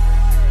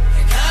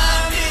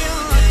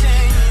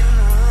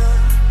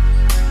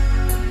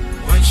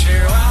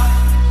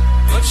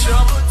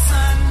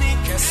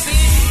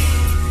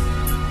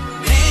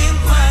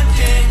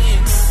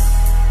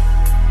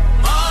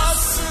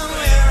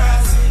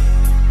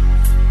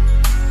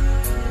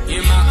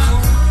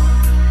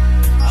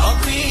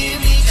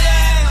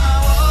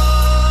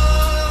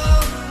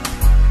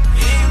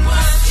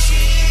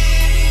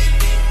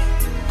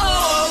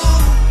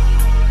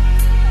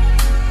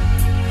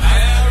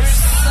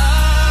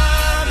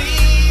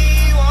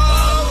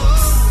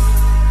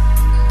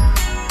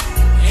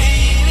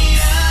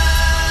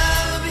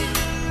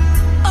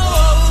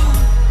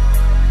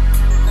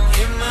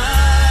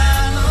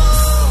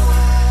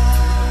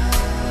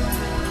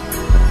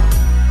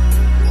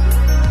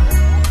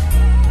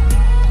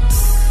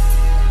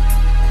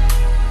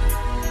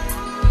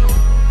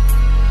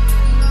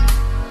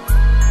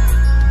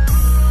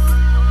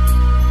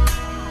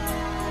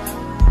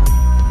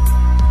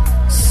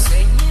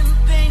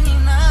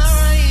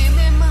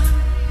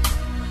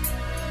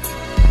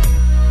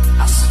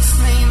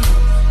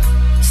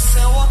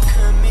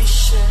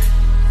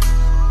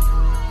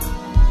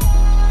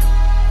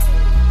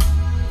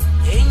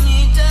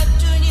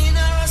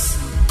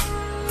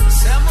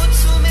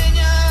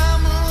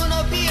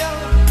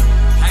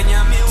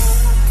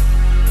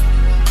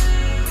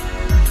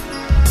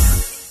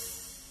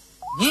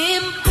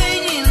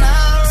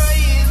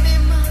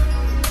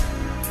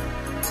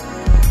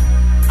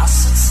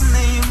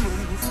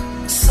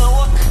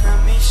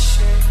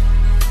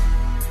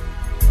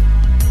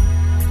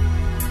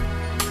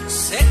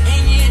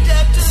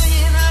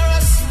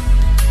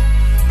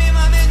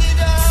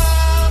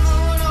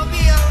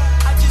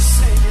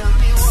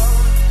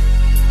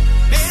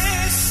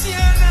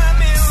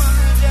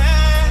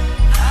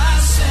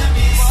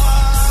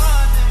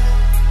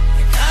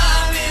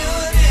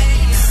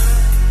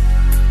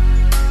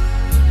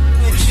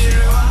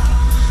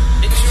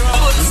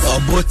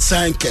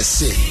Asan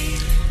kese.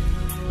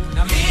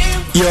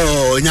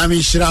 Yo,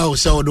 nyami shira o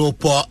se odo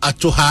po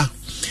atoha.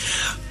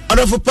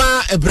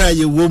 Odofopa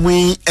ebraye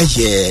womu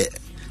eye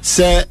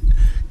se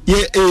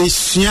ye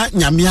esua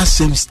nyame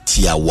asem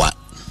tiawa.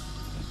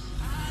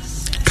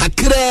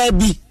 Kakra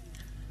bi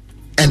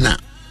ena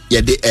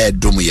ye de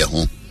edom ye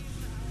ho.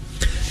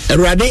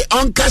 Erade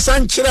onkasa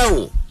nkyerɛ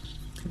wo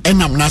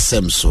enam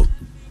nasem so.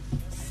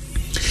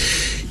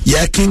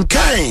 Ye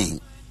kinkai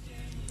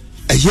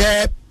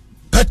eye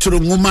Petro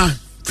nguma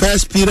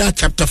 1 Peter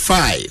chapter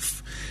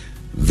 5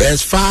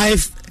 verse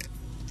 5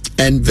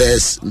 and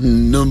verse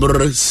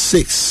number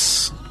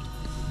 6.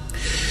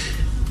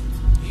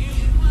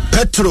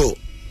 Petro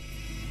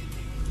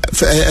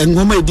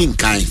nguma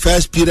edinkai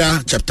 1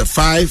 Peter chapter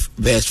 5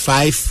 verse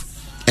 5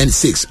 and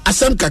 6.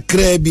 Asam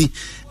kakra bi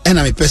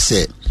ena me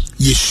pese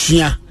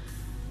yesua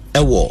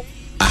ewo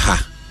aha.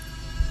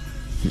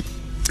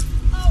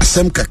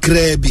 Asam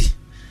kakra bi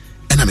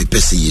ena me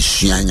pese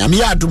yesua nyame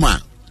ya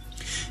adoma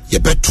ye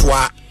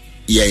betwa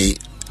ye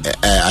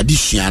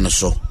addition no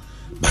so,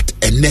 but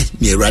enne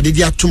ne erade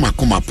dia toma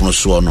koma pono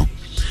so no,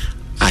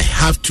 I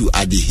have to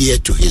adhere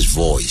to his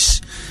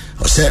voice.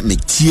 O say me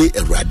tie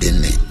erade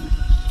ne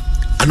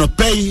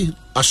anopay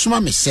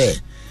asoma me say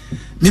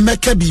me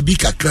meka bibi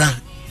kakra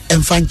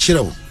emfa nkyere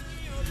wo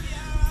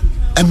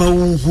ema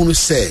wo hunu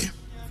say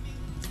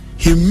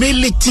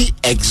humility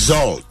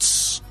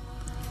exalts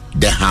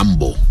the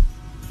humble.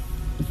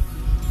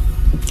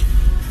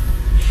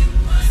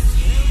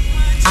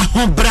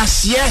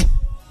 Ahobrasye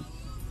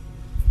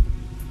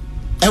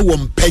ewo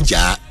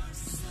mpagya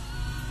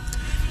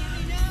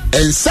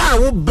ensa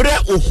wo bre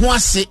oho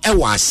ase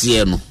ewo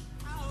ase no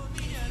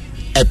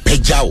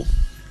epagya wo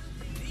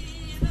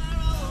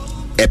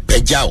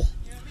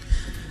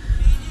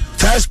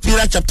 1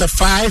 Peter chapter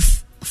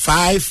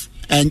 5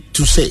 and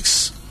to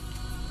 6.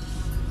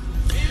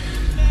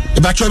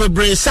 Ebacho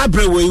bebre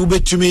sabre we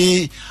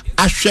ubetumi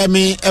ahwe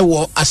me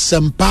ewo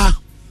asempa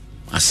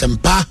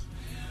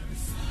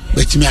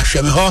betimi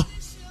ahwe me ho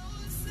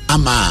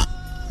ama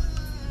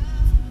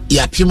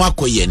ya pima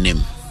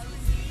koyenem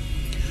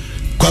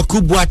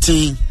kwaku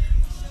buatin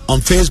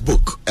on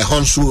Facebook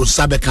ehonso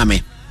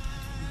sabekame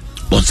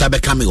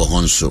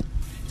ohonso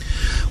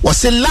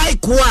was it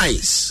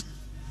likewise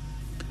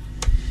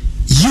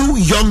you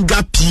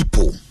younger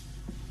people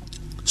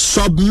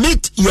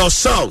submit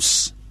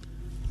yourselves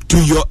to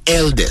your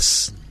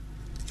elders.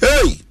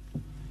 Hey,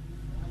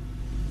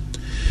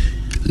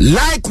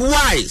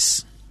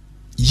 likewise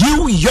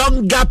you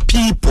younger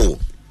people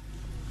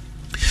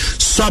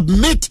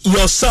submit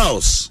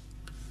yourselves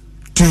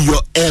to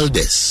your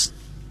elders.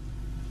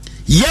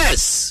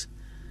 Yes,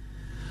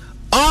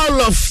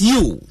 all of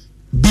you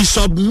be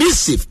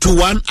submissive to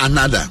one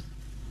another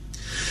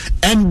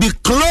and be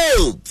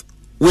clothed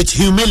with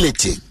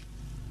humility,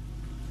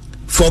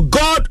 for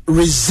God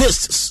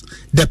resists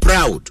the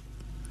proud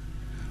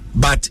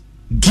but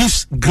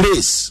gives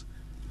grace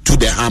to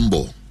the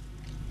humble.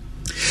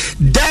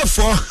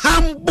 Therefore,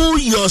 humble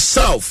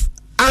yourself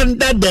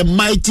under the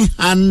mighty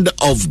hand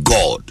of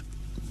God,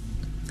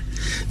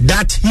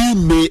 that he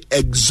may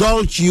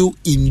exalt you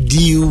in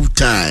due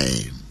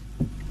time.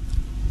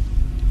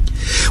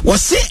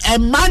 Was it a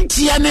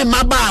mantiane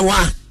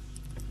mabawa?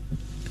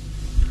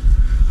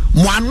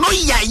 Mwano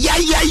ya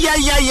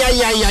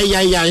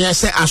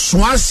se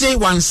aswase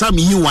wansam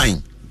yi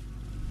wine.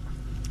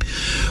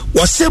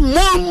 Was it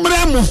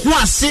momre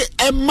muhwase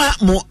ema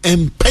mo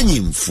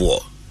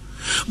empanyimfo.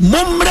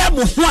 Momre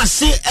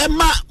muhwase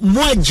ema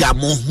moja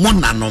mo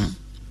nanom.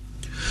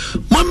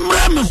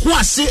 Momre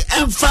muhwase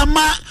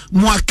emfama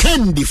mo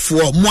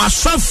akandifo mo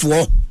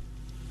asofo.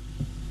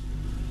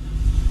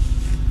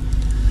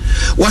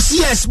 Was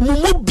yes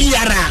mumu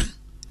biara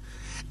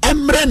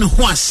emre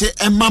muhwase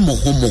ema mo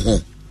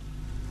ho.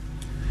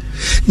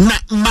 Na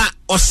ma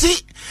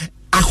osi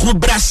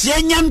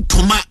ahobrase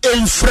nyantoma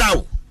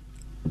emfrao.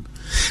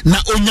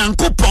 Na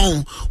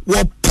onyankopon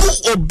wo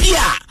pu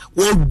obia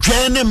wo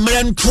dwane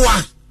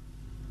mrentoa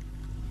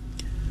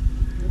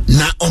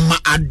na oma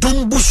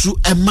adumbusu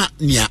ema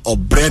nia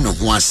obre no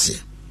ho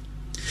ase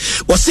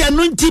wo se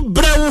anu nti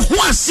bre wo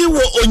ho ase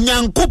wo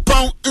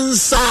onyankopon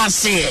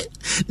nsase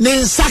ne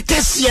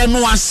nsakese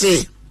no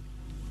ase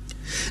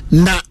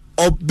na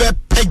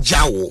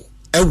obepagya wo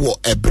ewo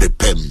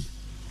ebrepem.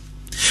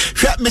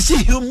 Me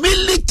see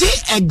humility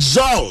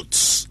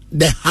exalts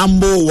the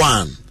humble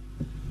one.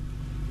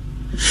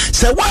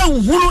 Se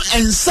wan hunu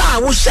ensa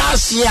wo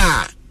hyase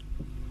a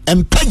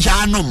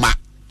empagya no ma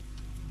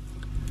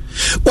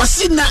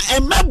wasina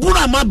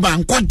emabura maba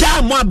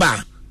nkwada mo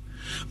aba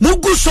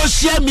mugu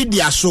social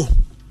media so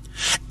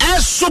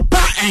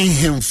esopa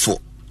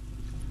enhemfo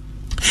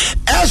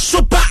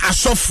esopa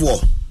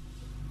asofo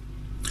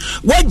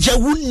waje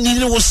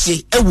wunni wo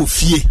se ewo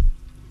fie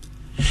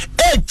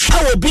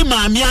etwa obi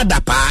maami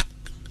adapa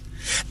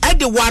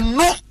ede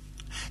wano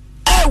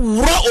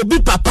ewro obi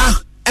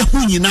papa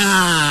ehu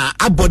nyina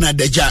abona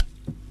daja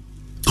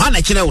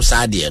hana kire wo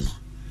saade no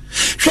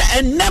hwe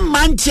enne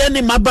mantie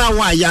ne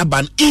mabawa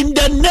yaban in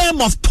the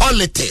name of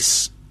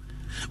politics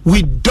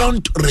we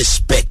don't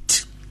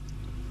respect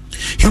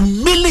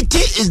Humility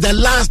is the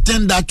last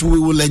thing that we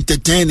will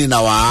entertain in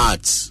our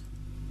hearts.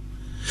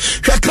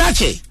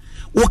 Hwekrache,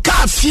 woka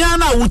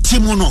afiana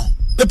wutimu no,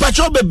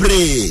 mepacho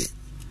bebre.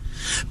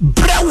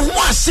 Bre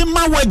wo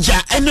asema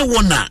waja ene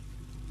wona.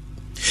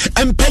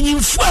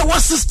 Empanyimfo a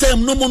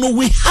system no mono,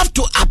 we have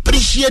to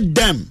appreciate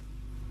them.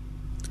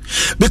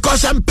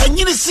 Because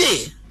empanyini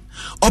say,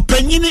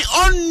 opanyini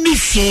onni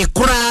hwe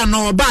kura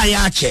no ba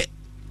ya che.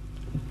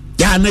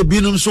 Ya na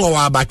binum so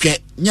wa abatwe,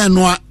 nya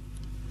noa.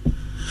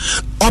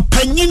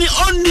 Opanyini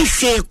onni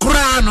hwe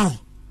kura no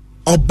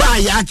oba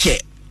ya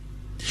che.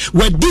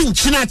 Wedi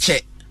nchina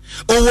che.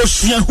 Owo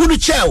suahunu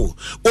che o.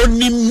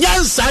 Onim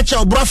nyansa che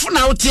obrofo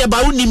na wote ba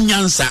onim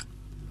nyansa.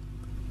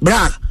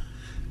 Bra,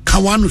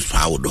 kawanu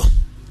faudo.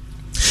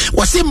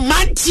 Wasi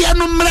mantia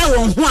no mre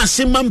won ho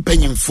asema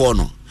mpanyimfo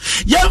no.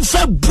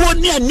 Yemfa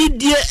boni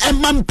anidie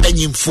ema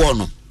mpanyimfo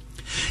no.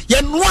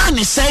 Ye noa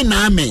ne sai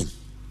na amen.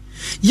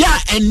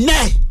 Ya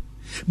ene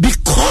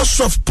because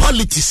of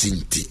politics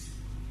inti.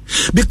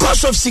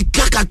 Because of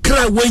sikaka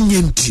kra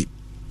wenyenti.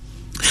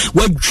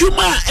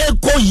 Wajuma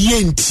eko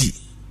yenti.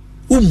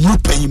 Umu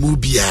panyimu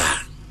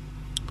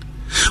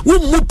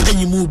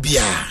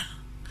bia.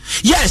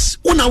 Yes,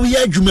 una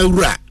wiya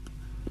jumewura.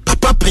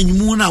 Papa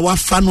panyimu na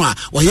wafano a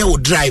waye wo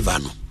driver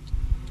no.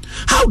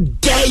 How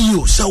dare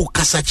you say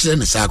ukasa chire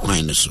ne sa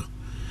kwan ne so.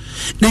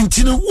 Na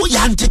ntino wo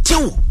ya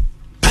ntetew.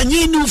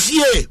 Panyini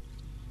ufie.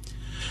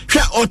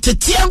 Hwe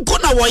otetie nko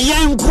na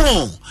woye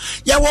nko.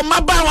 Ya wo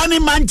maba wani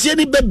mantie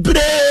ni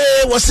bebre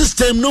wo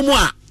system no mu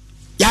a.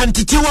 Ya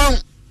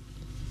ntetiwon.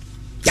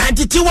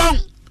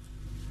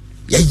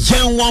 Ya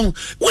yen won.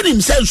 Woni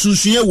mse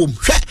sunsunye wom.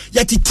 Hwe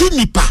ya titi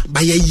nipa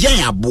ba ya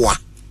yen aboa.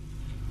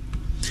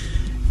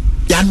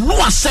 Ya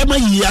no asema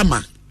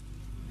yiyama.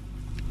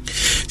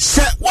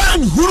 Se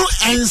wan huru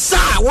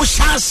ensa wo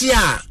hyase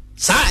a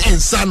sa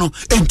ensa no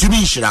entumi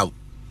nhira.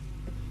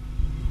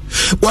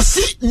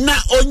 Wasi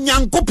na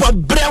onyankopon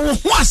bre wo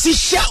ho ase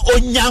hye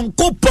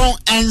onyankopon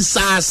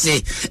ensa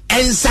ase.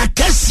 Ensa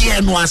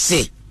kese no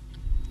ase.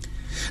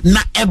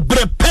 Na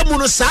ebre pemu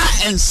no sa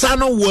ensa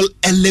no will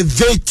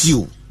elevate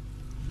you.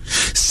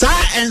 Sa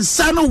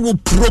ensa no will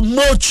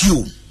promote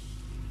you.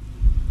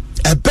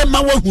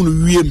 Ebema wo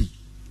hunu wiem.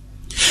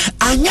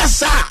 Anya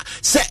sa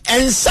se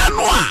ensa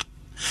no a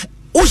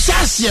wo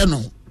hyase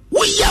no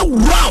wo ya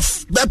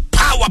rough the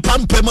power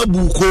pampema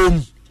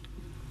bukom.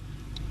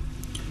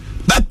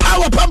 The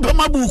power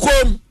pampema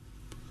bukom.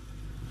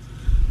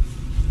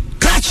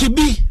 Kachi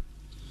bi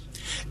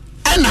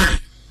ena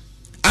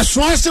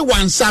aswase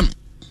wansam.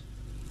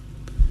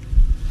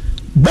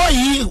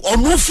 Boy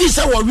onu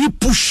fisa wa wi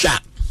pusha.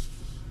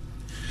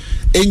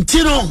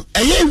 Entino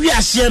eye wi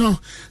ase no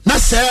na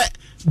se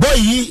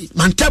boy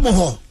mantamo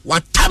ho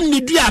watam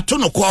ni dua to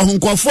no ko ho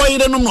nkofo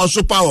yire no no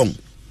so pa won.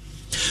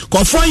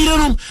 Kofo yire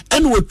no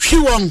en wo twi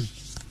won.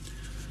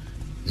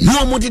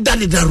 No mo di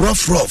dali da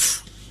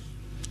rough.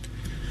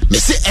 Me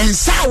se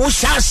ensa wo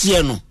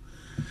hyase no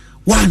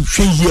wan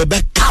hwe ye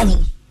be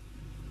kawo.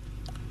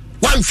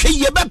 Wan hwe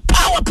ye be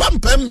power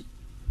pampam.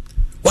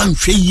 Wan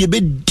hwe ye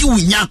be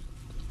diunya.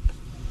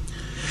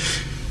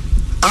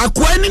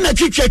 Akwani na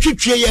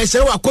twitwe yese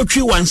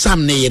wakotwi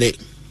wansam ne yire.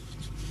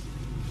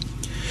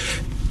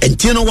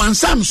 Entino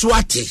wansam so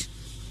ate.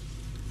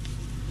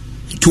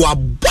 To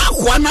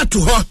abakwana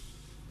to ho.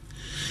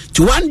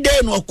 To one day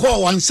no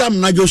call wansam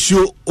na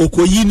Joshua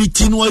okoyini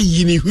tinu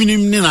yini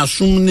hwinim ne na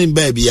som ne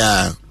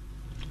baabia.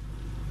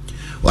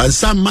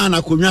 Wansam man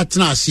akonwa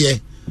tena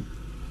ase.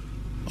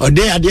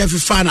 Ode ade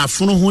afifa na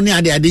fono ho ne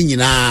ade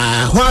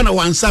nyina. Ho na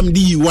wansam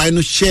di yiwan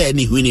no share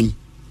ne hwinim.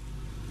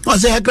 O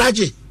se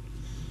hekrache.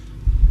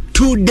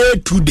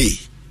 Today.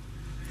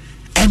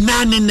 And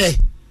nanene.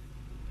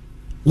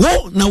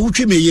 Wo na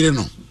wutwe meyire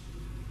no.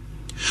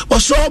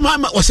 Oso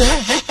mama o se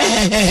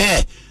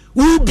he.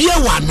 Wo bia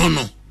wa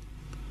no.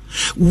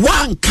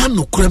 Wan kan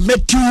no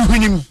kremeti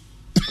hwinim.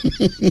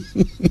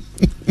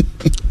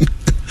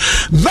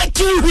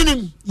 Meti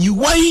hwinim. You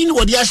wine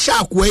wo dia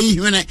sha kwa yi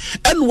hwene.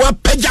 En wa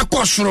pagya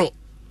kosoro.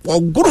 Wo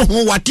guru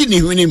ho wati ni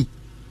hwinim.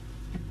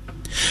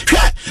 Hwe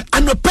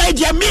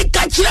anopedia mi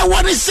ka kire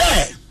woni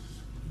se.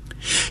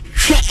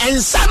 Hwe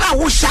ensana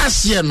wo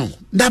hyase no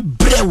da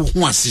bre wo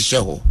ho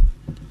asehye ho.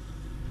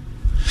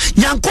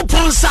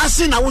 Nyankopon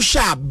sase na wo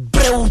hya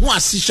bre wo ho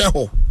asehye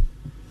ho.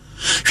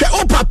 Hwe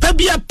o papa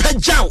bia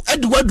pagyaw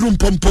ede wadrum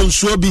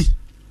pomponso bi.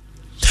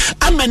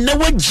 Amene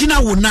wagina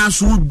wo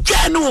naso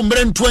dwa ne wo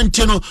mre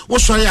 20 no wo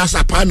sori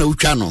asapa na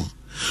utwa no.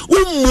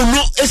 Ummu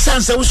no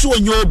esanse wo so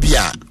onyo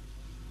obia.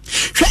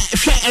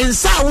 Hwe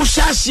ensa wo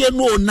hyase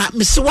no na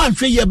mese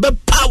wanhwe ye be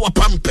power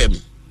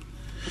pampem.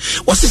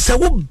 Wasisa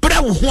wo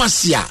bra wo ho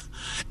ase a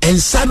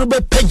ensa no be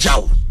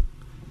pagyaw.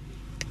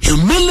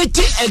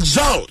 Humility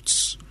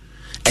exalts,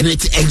 and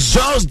it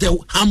exalts the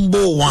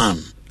humble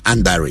one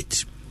under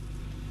it.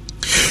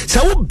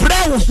 So wo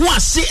bra wo ho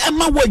ase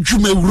ema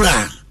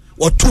wadwumawura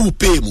wo to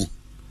pay mu.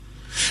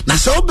 Na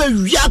so be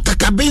wia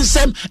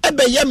kakabensem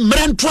ebe ye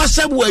mrento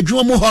asem wo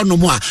adwuma mu ho no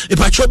mu a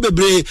epacho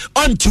bebre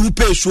onti wo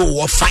pay so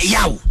wo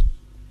fayaw.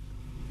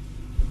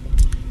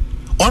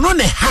 ono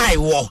ne high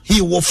war,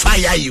 he will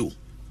fire you.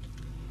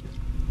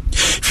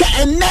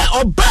 And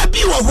now, baby,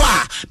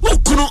 no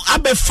kuno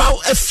abefa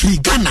efri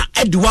Ghana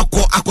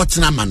ediwako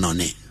akotena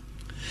manone.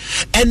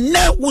 And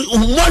now,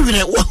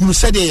 umorire who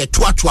said ye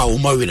twa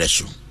umorire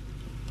so.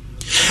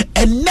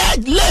 And now,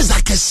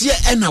 leza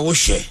kesiye ena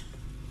woshe.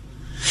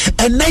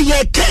 And now,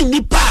 ye ken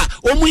nipa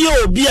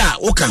omuye obia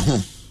oka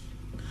ho.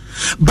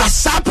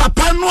 Basa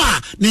papa no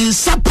a ne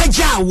nsa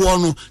pagya wo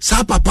no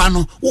sa papa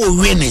no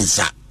wo we ne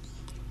nsa.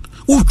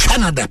 Wo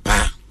Canada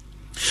pa.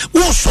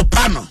 Wo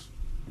sopano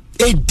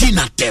e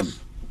dinatem.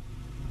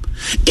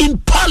 In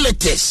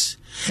politics,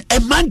 a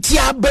man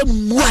tia be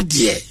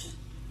muadie.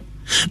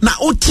 Na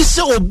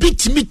otise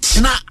obitimi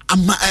tina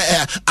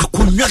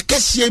akonwa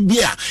kese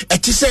bia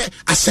etise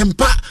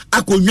Asempa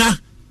akonwa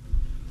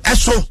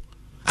eso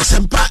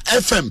Asempa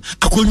FM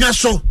akonwa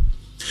so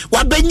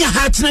wabenya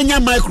ha tina nya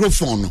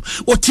microphone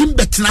otim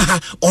betina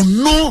ha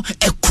ono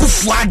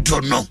ekufu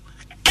ado no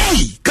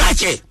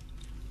kache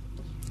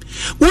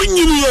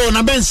unyiri yo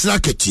na bensira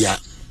ketia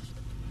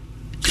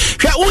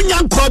hwe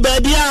unya nko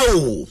baadia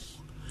o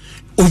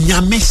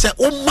onyame se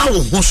umma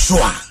wo ho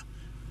so a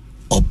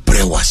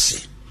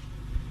obrewase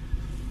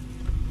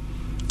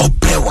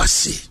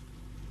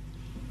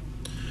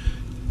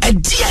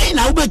edia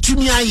na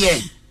obetumi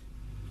aye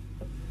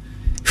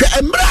hwe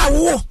emra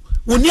wo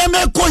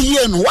woniame ko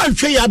hie no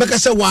wanhwe ya beka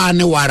se wa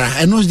ne wara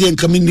eno de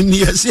nkam ni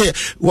yese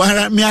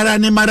wara miara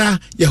ne mara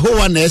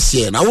Yehowa na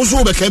ese na wo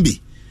so beka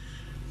bi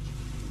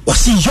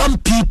wasi young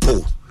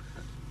people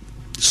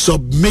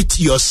submit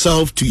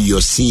yourself to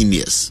your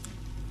seniors.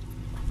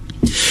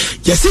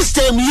 Your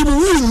system you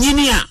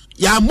nyini a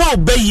ya mo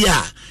bayi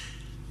a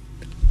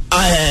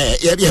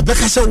ya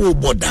beka se wo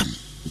bodam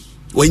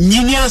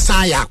wanyini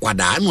asa ya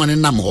kwada no ne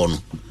nam ho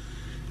no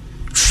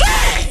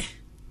hwe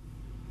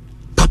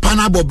papa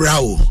na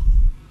bobrao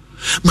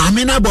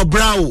mama na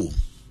bobrao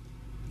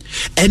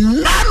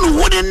ennan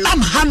wo ne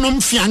nam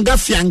hanom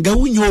fianga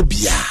wunyo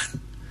obia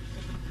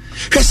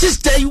hwe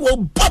sister you wo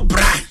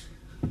bobra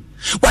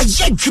wa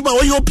ye dwuma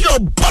wo yo bi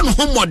obon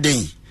ho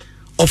moden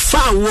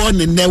ofa wo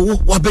ne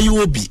newo wabeyi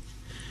obi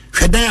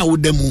hwedan a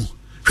wodamu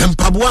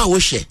hwempabo a wo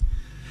hye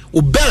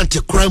o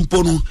belt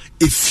krampo no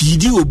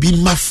efidi obi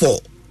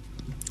mafo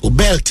o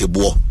belt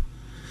bo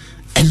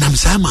enam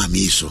sa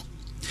maami so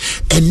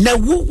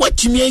ennewo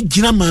watimi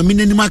agina maami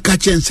nanim aka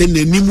chense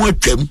nanim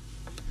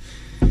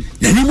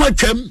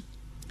atwam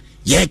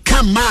ye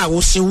ka ma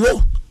wo se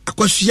wo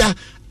akosua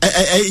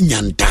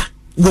nyanta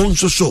wo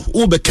nso so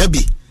wo beka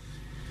bi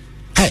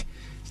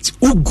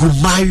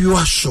ugumayo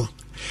aso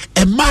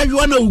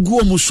emayo na ugu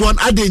omuso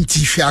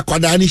identify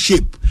akwada ni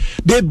shape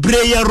de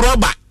breye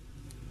rubber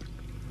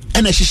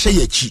ena hihye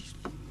yachi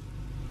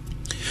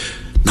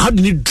na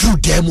de drew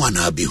dem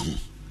wana abehu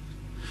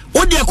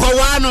odi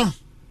akwa no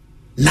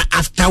na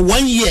after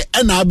 1 year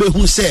ena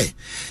abehu say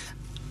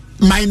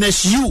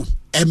minus you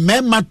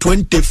emema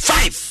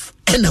 25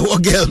 ena wo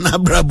girl na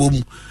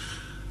brabom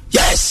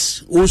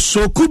yes o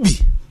sokubi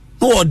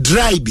no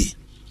dry bi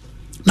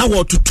na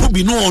wo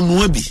tutubi no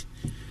onu abi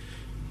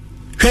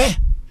hwe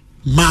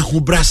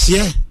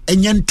mahubrasie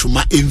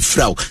enyentuma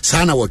emfrau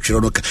sana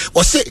wotwero no ka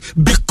o say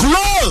be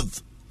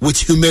clothed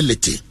with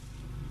humility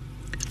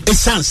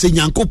essence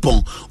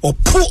nyankopon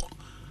opo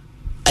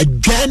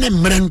adwane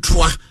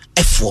mrentoa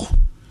efo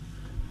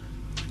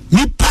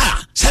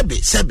nipa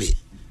sebe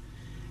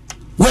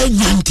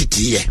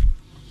wanyantitiye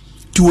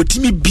ti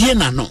otimi bie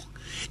na no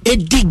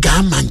edi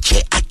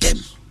gamanche atem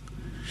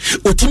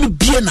otimi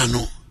bie na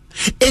no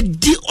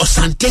edi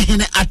osante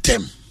hene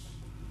atem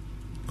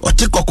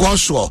oti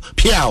kokoso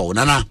piao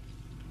nana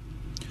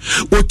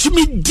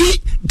otimi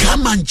di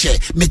gamanche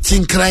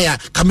metinkraya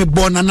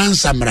kamebona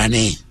nansa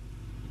mrane.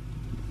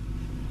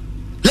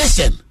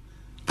 Listen,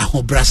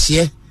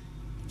 ahobrasie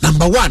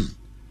number 1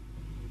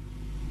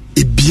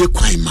 ebie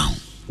kwaimao.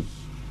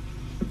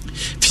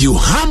 If you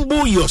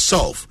humble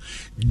yourself,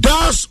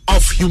 doors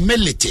of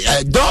humility,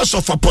 doors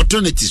of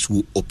opportunities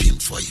will open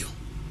for you.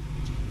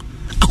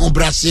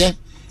 Ahobrasie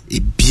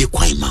ebie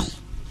kwaimao.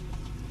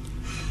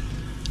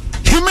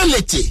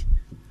 Humility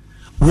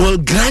will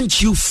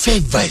grant you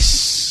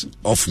favors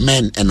of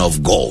men and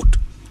of God.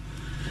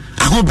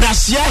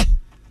 Ahobrasie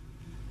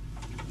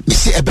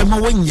misi ebema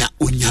wanya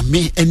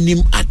onyame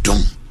anim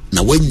adom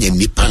na wanya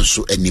nipa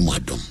nso anim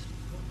adom.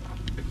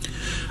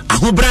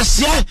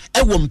 Ahobrasie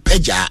ewo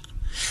mpagya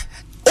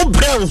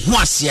obre wo ho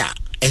ase a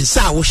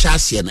ensa wo hya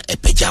ase na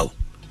epagya wo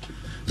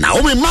na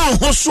wo mema wo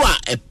ho so a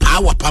epa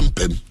wa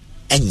pampam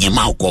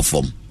enyema wo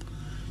kofom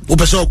wo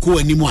pese ko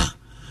anim a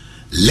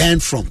learn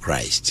from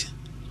Christ.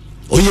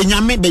 Oye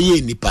nyame be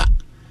ye nipa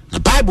na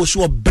Bible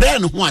so obre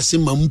no ho ase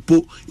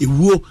mampo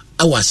ewuo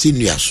awase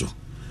nua so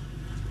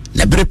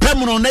na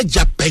brepem no na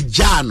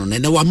japagya no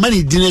na wa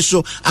mani dine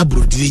so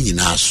abrodire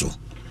nyina so.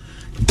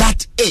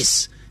 That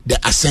is the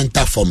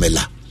Asempa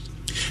formula.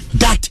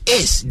 That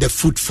is the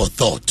food for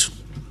thought.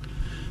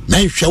 Na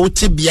hwe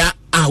wote bia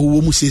a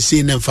wo mu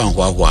sese na mfa ho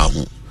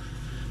ho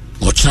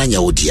wo kyanya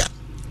wodia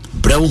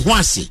bre wo ho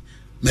ase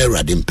ma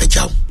Awurade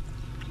mpagya wo.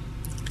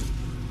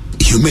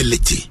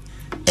 Humility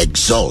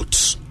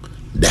exalts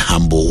the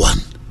humble one.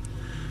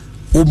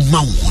 O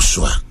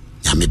Mauswa,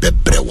 Yami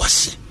Bebre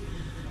wasi.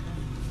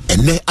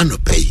 And ne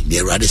anopay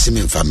near Radissim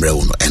in Famre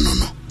no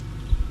enono.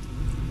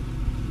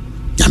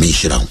 Yami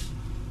Shirao.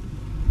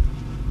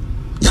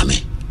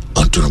 Yami,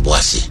 Anton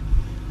Boasi,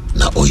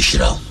 na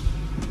Oishirao.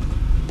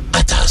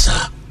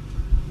 Atasa,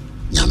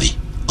 Yami,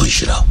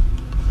 Oishirao.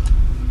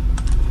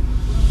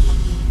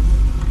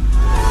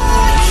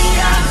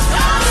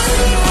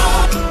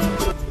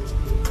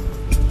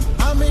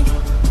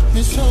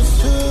 It's so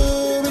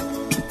stupid.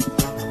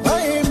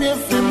 Why am I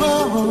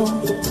feeling?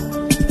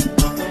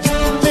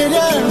 Maybe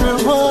I'm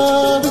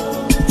reward.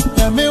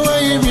 Tell me why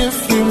am I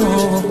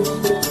feeling?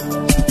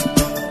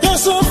 You're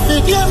so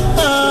figure.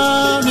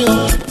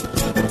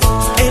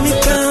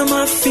 Anytime I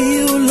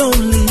feel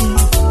lonely,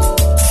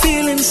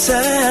 feeling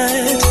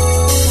sad,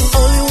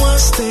 only one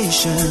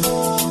station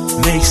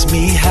makes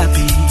me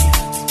happy.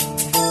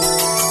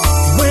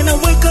 When I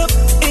wake up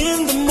in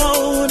the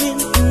morning,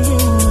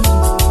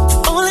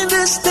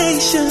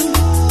 station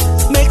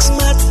makes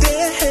my day.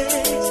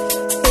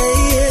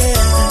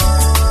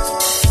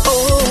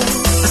 Oh,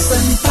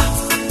 Asempa,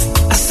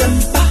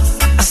 Asempa,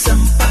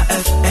 Asempa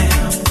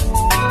FM.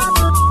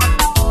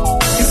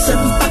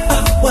 Asempa,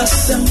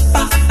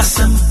 Asempa,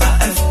 Asempa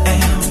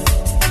FM.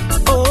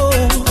 Oh,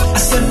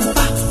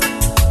 Asempa,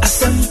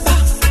 Asempa,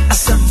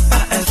 Asempa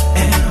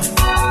FM.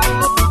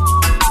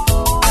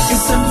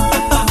 Asempa,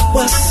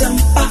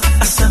 Asempa,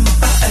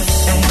 Asempa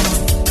FM.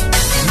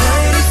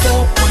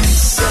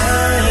 94.7.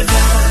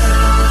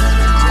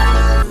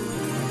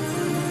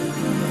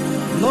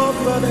 Lord,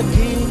 the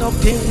King of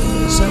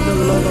Kings and the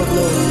Lord of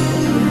Lords.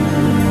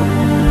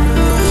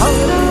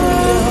 Hallelujah.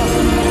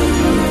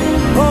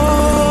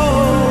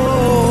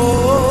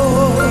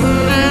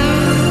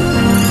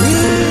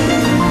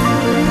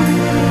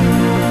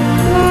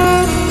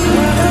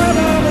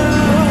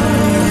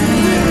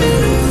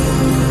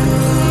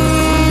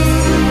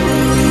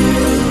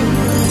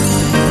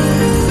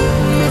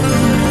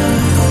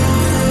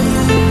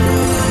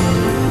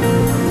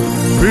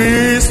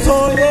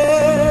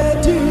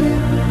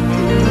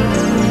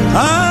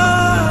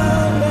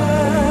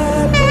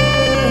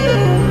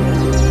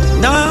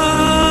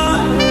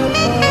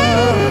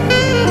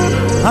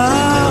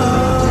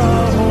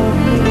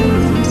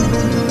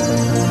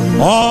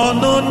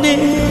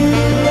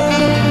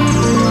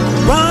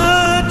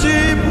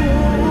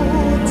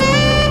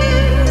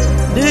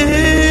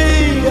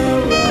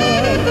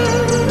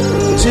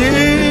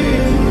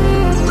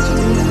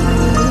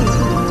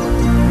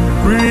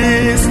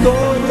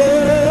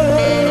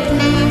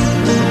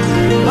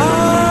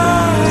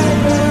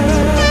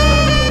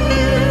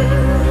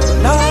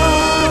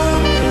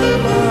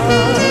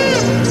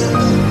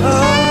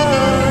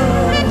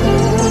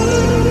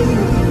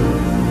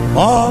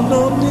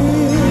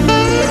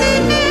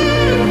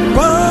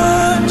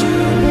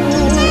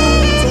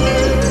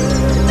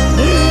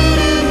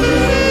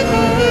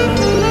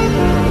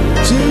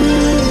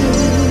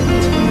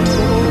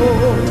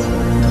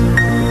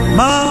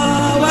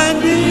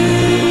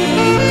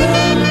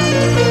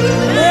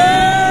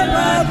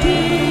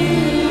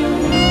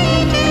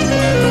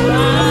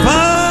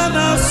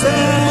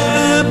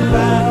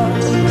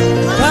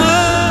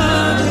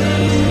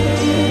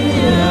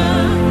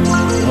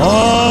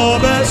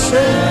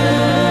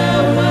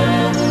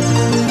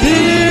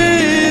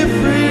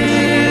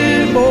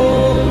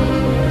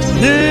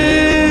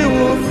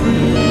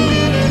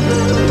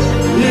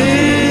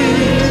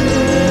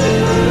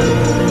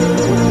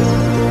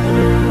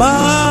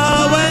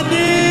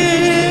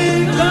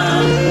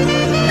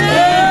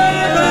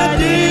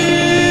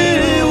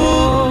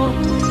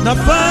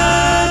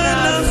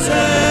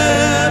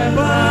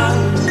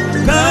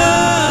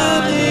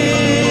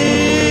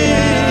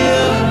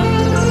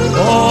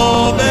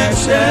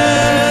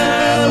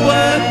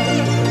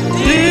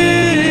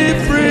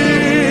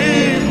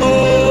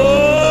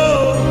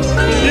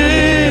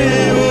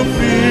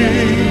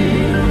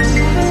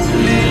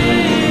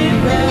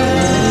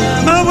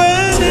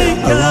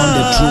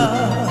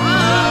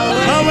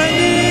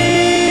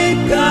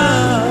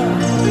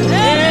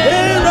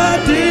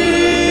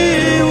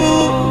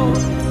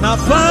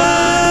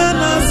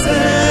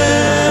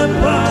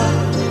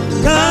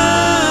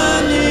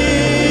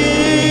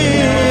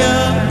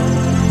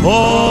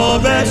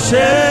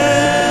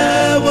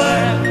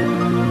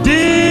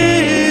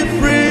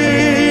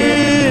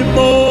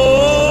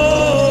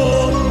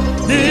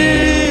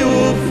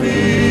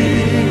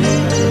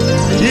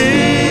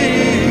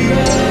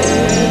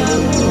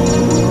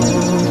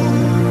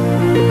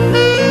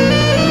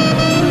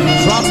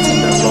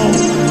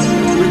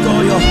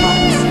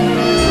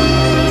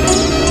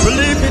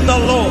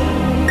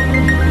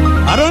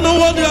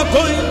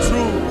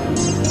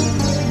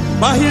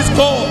 But he's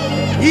God.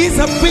 He's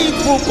a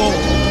faithful God.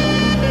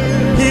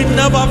 He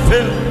never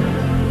fails.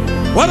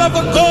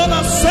 Whatever God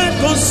has said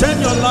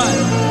concerning your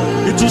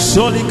life, it will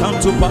surely come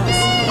to pass.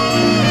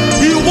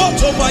 He will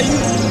watch over you.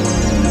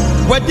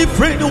 When the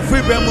friend of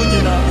Abraham,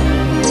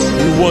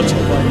 He will watch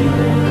over you.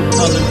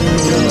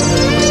 Hallelujah.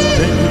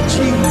 Thank you,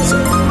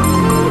 Jesus.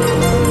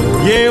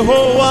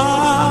 Yehovah.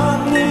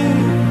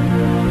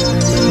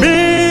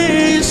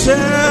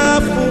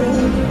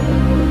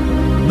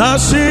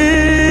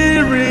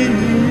 Nasiri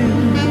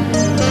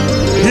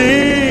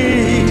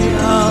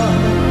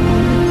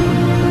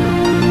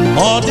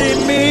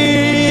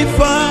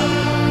Odimifa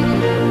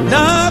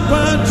na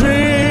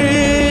quadrinesu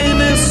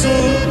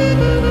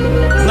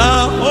na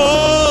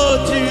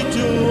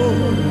otiju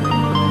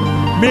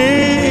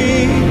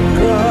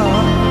mikra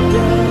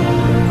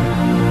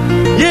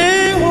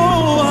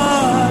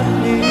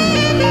Yehoani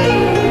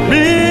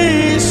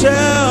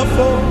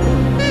Mishafo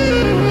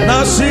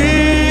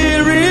Nasiri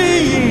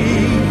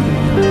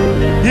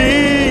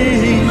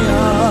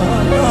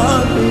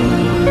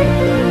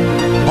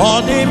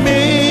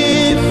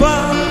Odimifa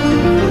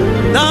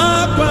na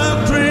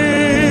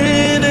quadrinesu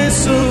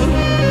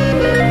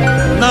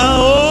na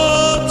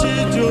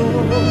otiju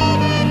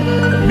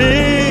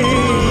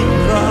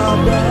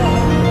mikrada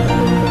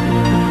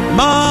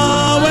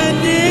mawenika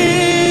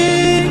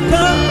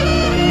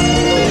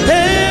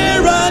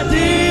heradiu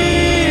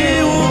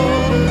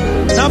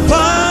na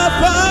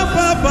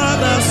papa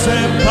na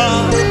sempa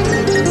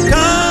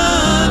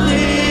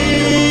kania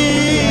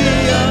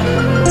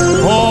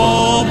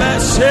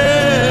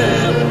obese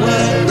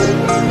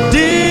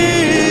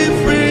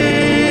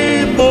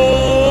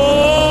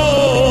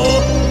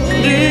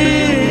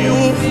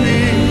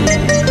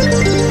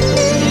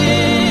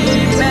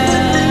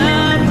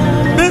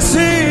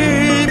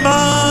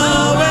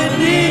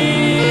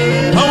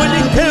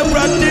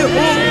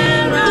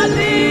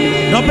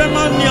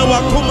Bemania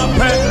wakuma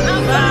pe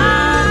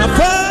na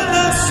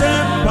fana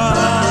sempa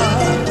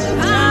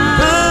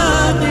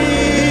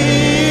kania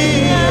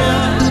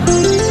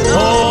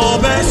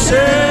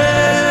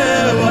obeshewa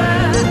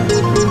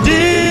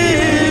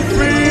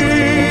difrimo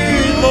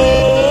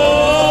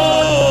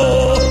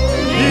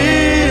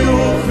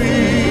diufi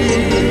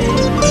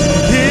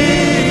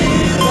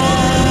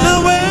na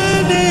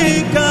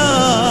wenika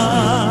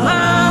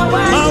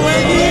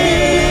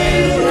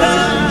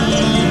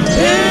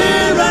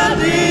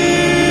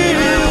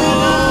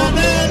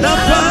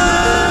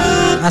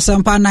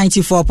Asempa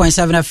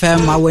 94.7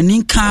 FM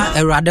awaninka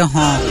erade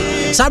ho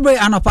Sabre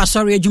anopa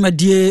sorry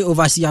adwumadie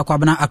overseer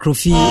Kwabena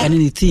Akrofi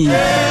anything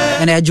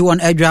and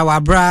ejuwon edwa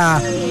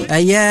wabra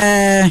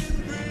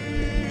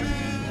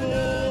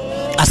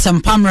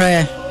Asempa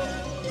Mmere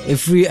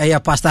efree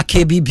pastor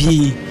KBB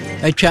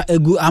etwa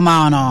egu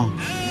ama no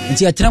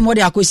nti etrem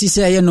de akosi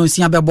se ye no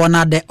nsia bebo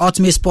na the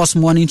ultimate sports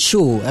morning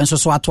show enso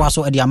so ato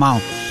aso edi ama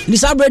ni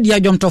Sabre dia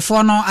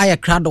dwomtofo no aye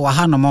krado wa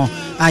hanom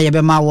aye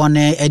be ma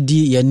wone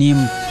edi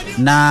yanim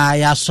na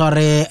ya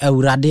sore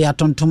awurade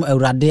atontom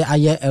awurade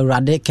aye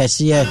awurade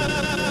kese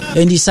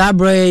endi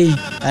Sabre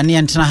ani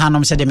entena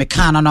hanom se de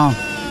meka no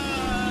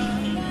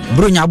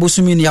bronya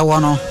abosumi ne ya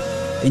wono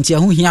enti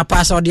ahu hia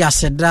pass odi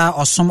aseda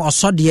osom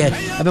osode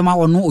ebe ma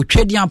wono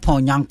otwadi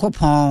apon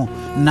nyankopon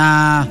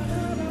na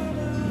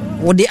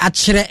wode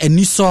akire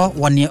aniso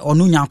wone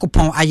onu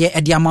nyankopon aye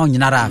edi ama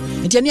onyinara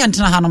enti ani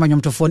entena hanom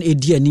anyomtofo no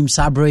edi anim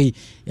Sabre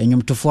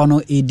anyomtofo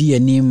no edi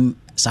anim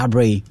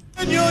Sabre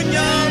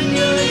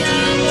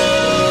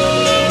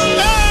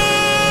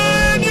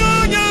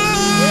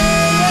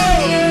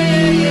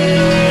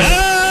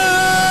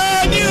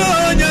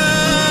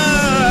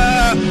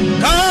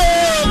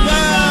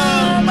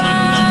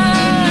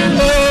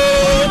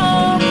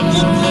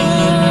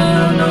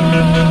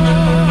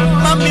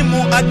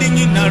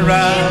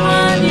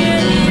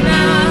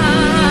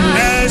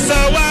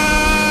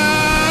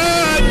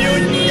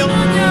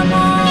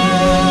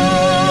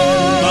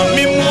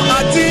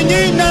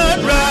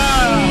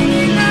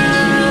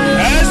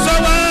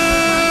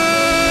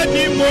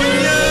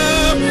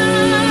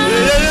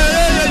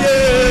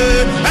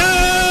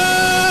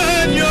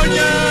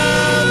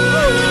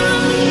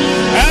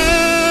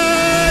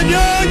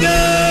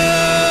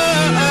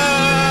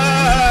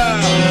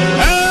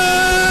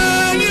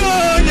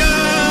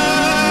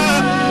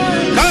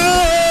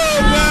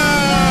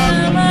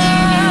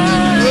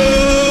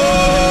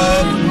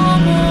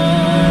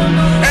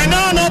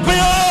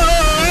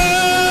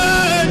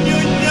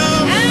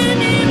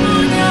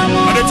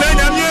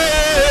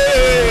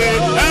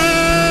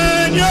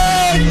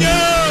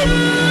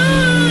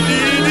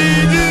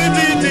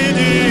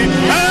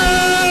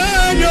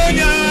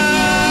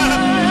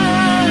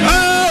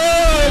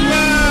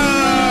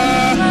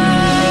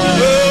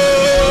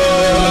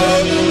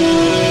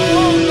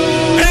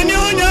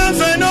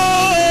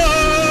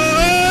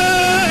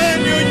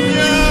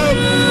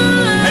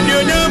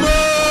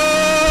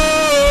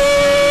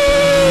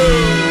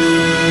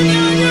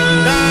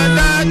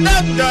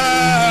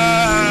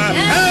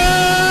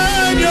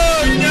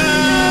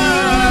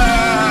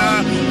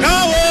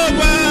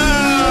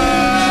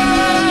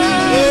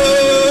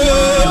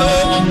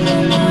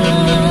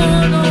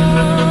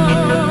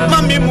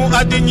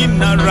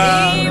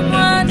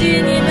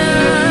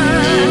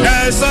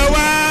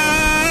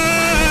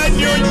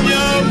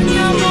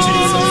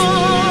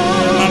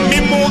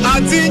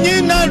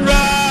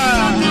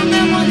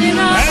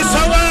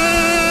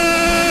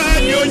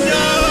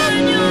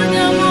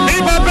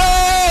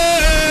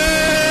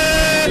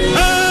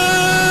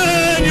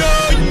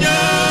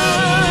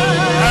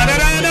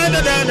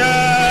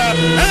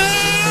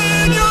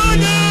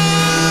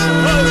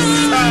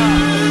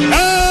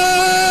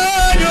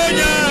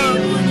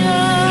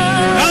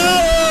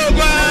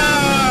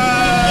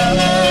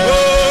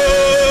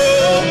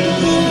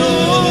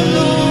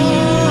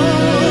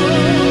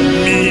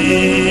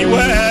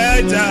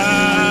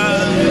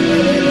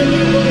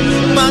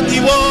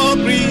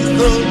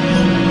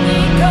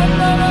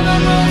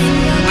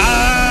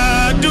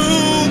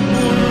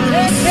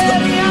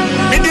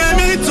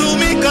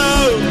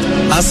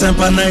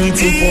Asempa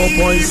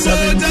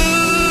 94.7.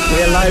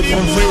 We're live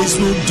on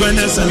Facebook. Join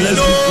us and let's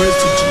give praise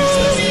to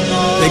Jesus,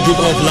 the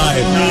giver of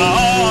life.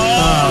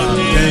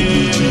 Thank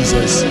you,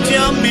 Jesus.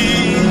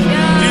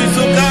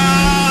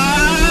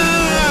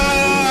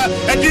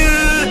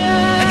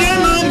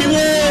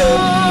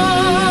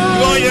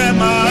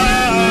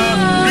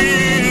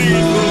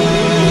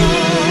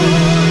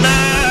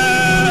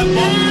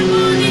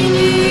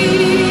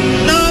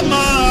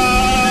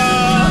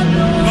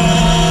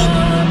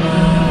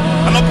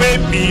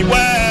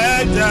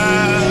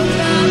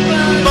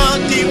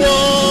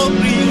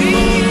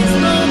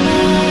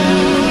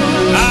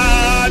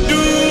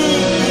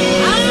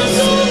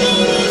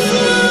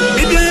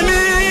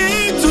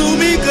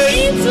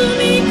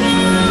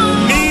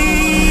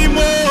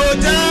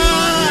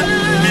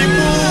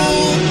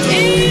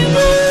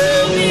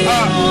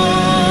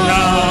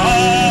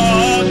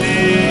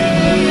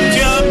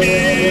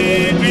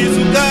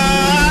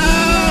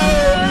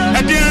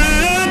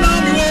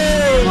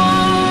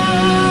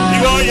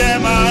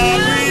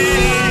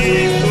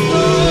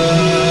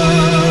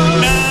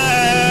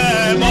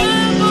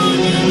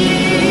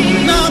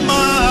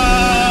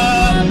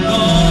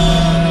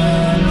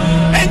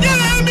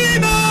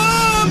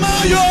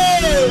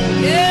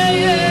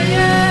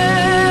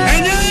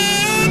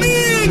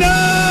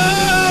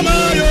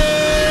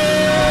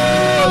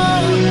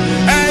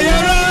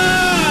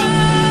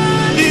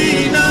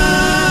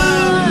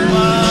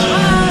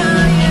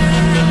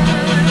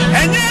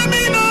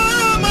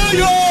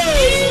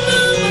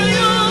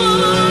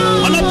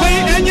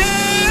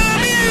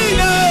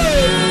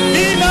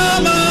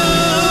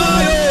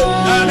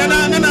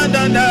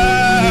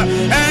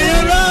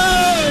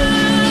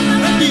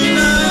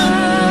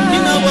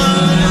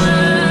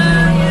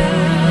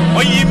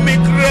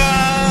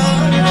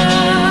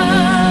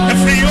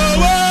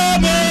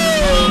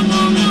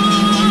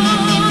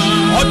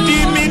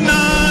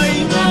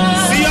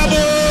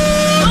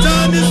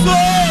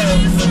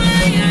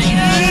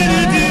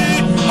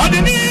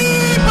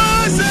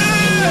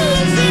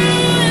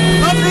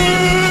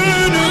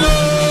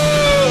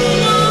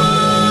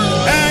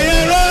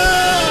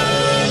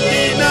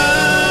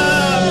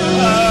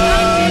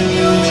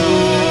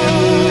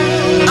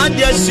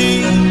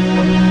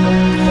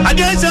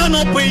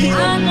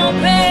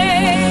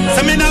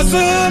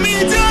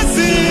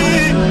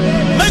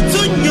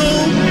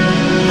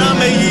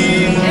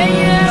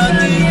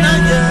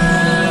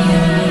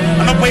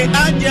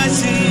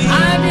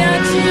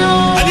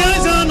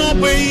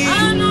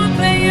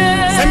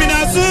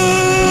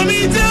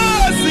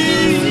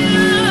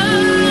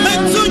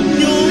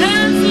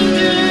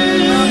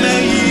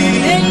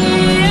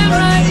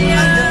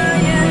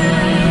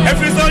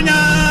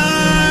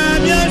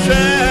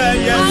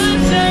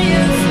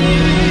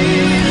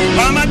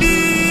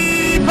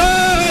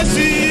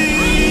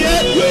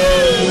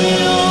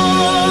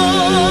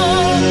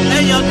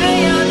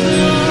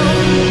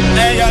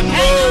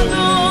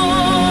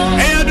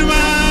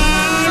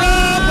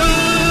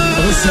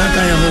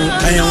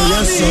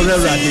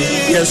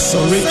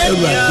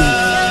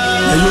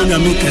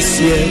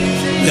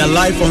 We are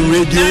live on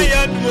radio,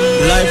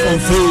 live on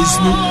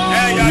Facebook,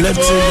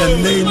 lifting the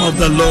name of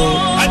the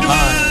Lord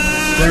high.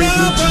 Thank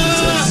you,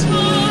 Jesus.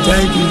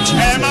 Thank you,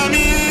 Jesus.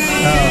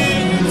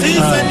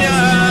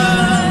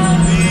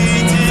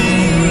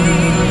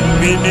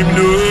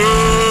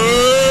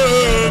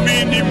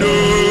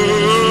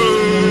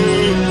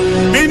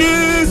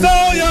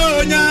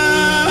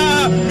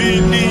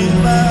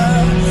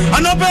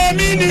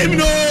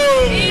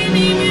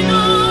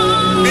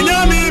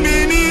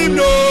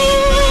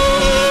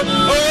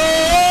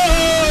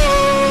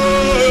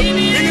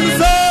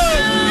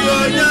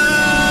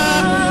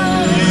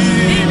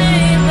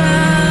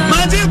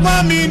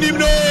 Minim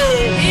no.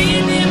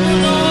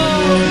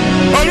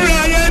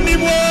 Alright.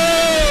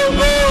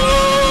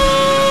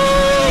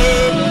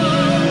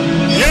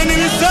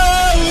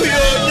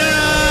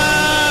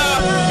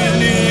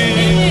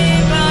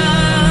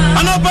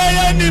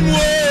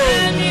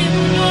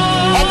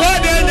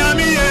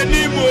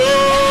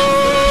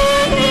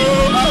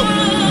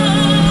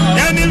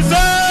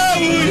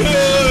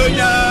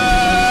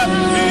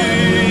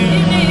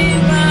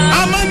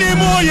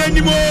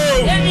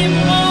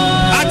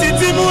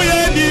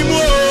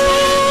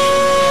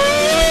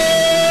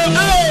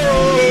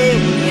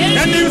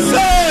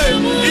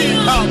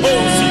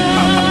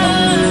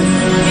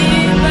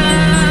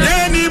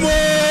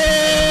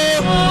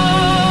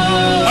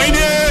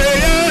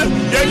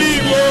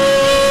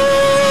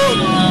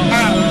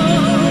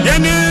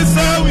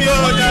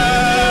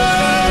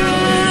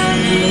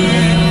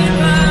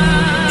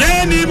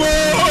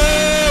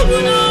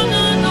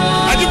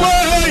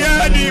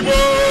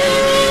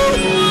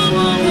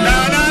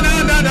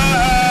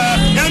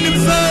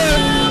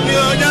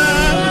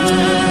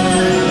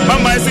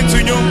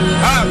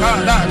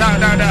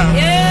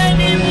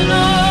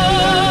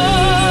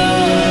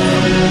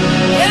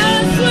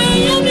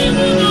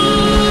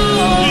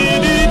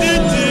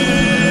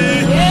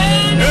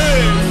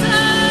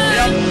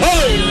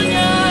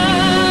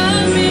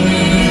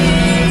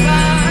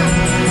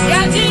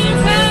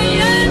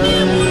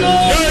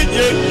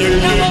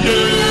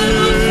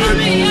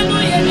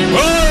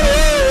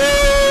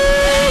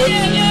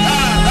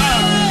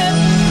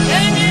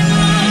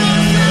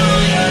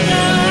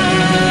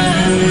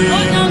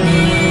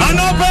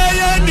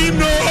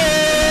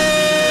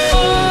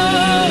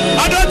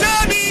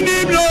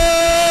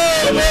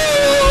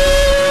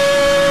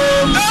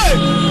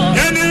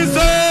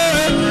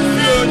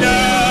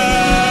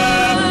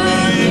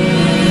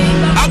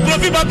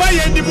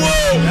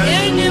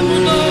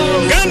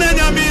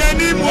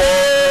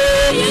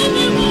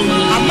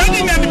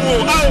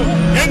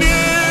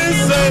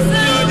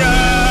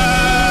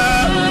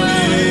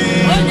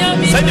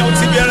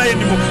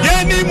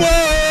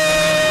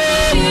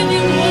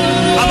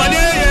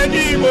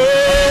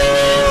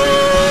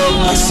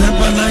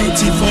 Asempa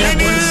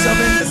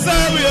 94.7.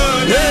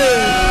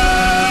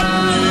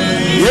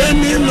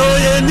 Yenimo.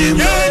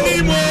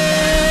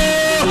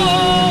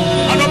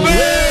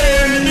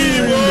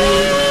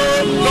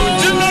 From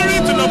January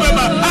to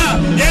November.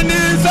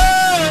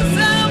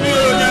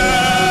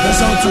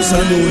 That's how to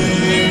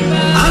Sunday.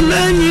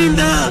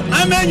 Amenina.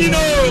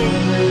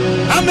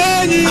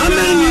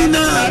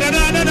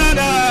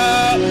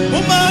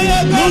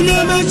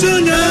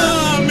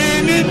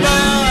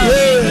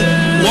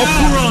 Walk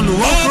around.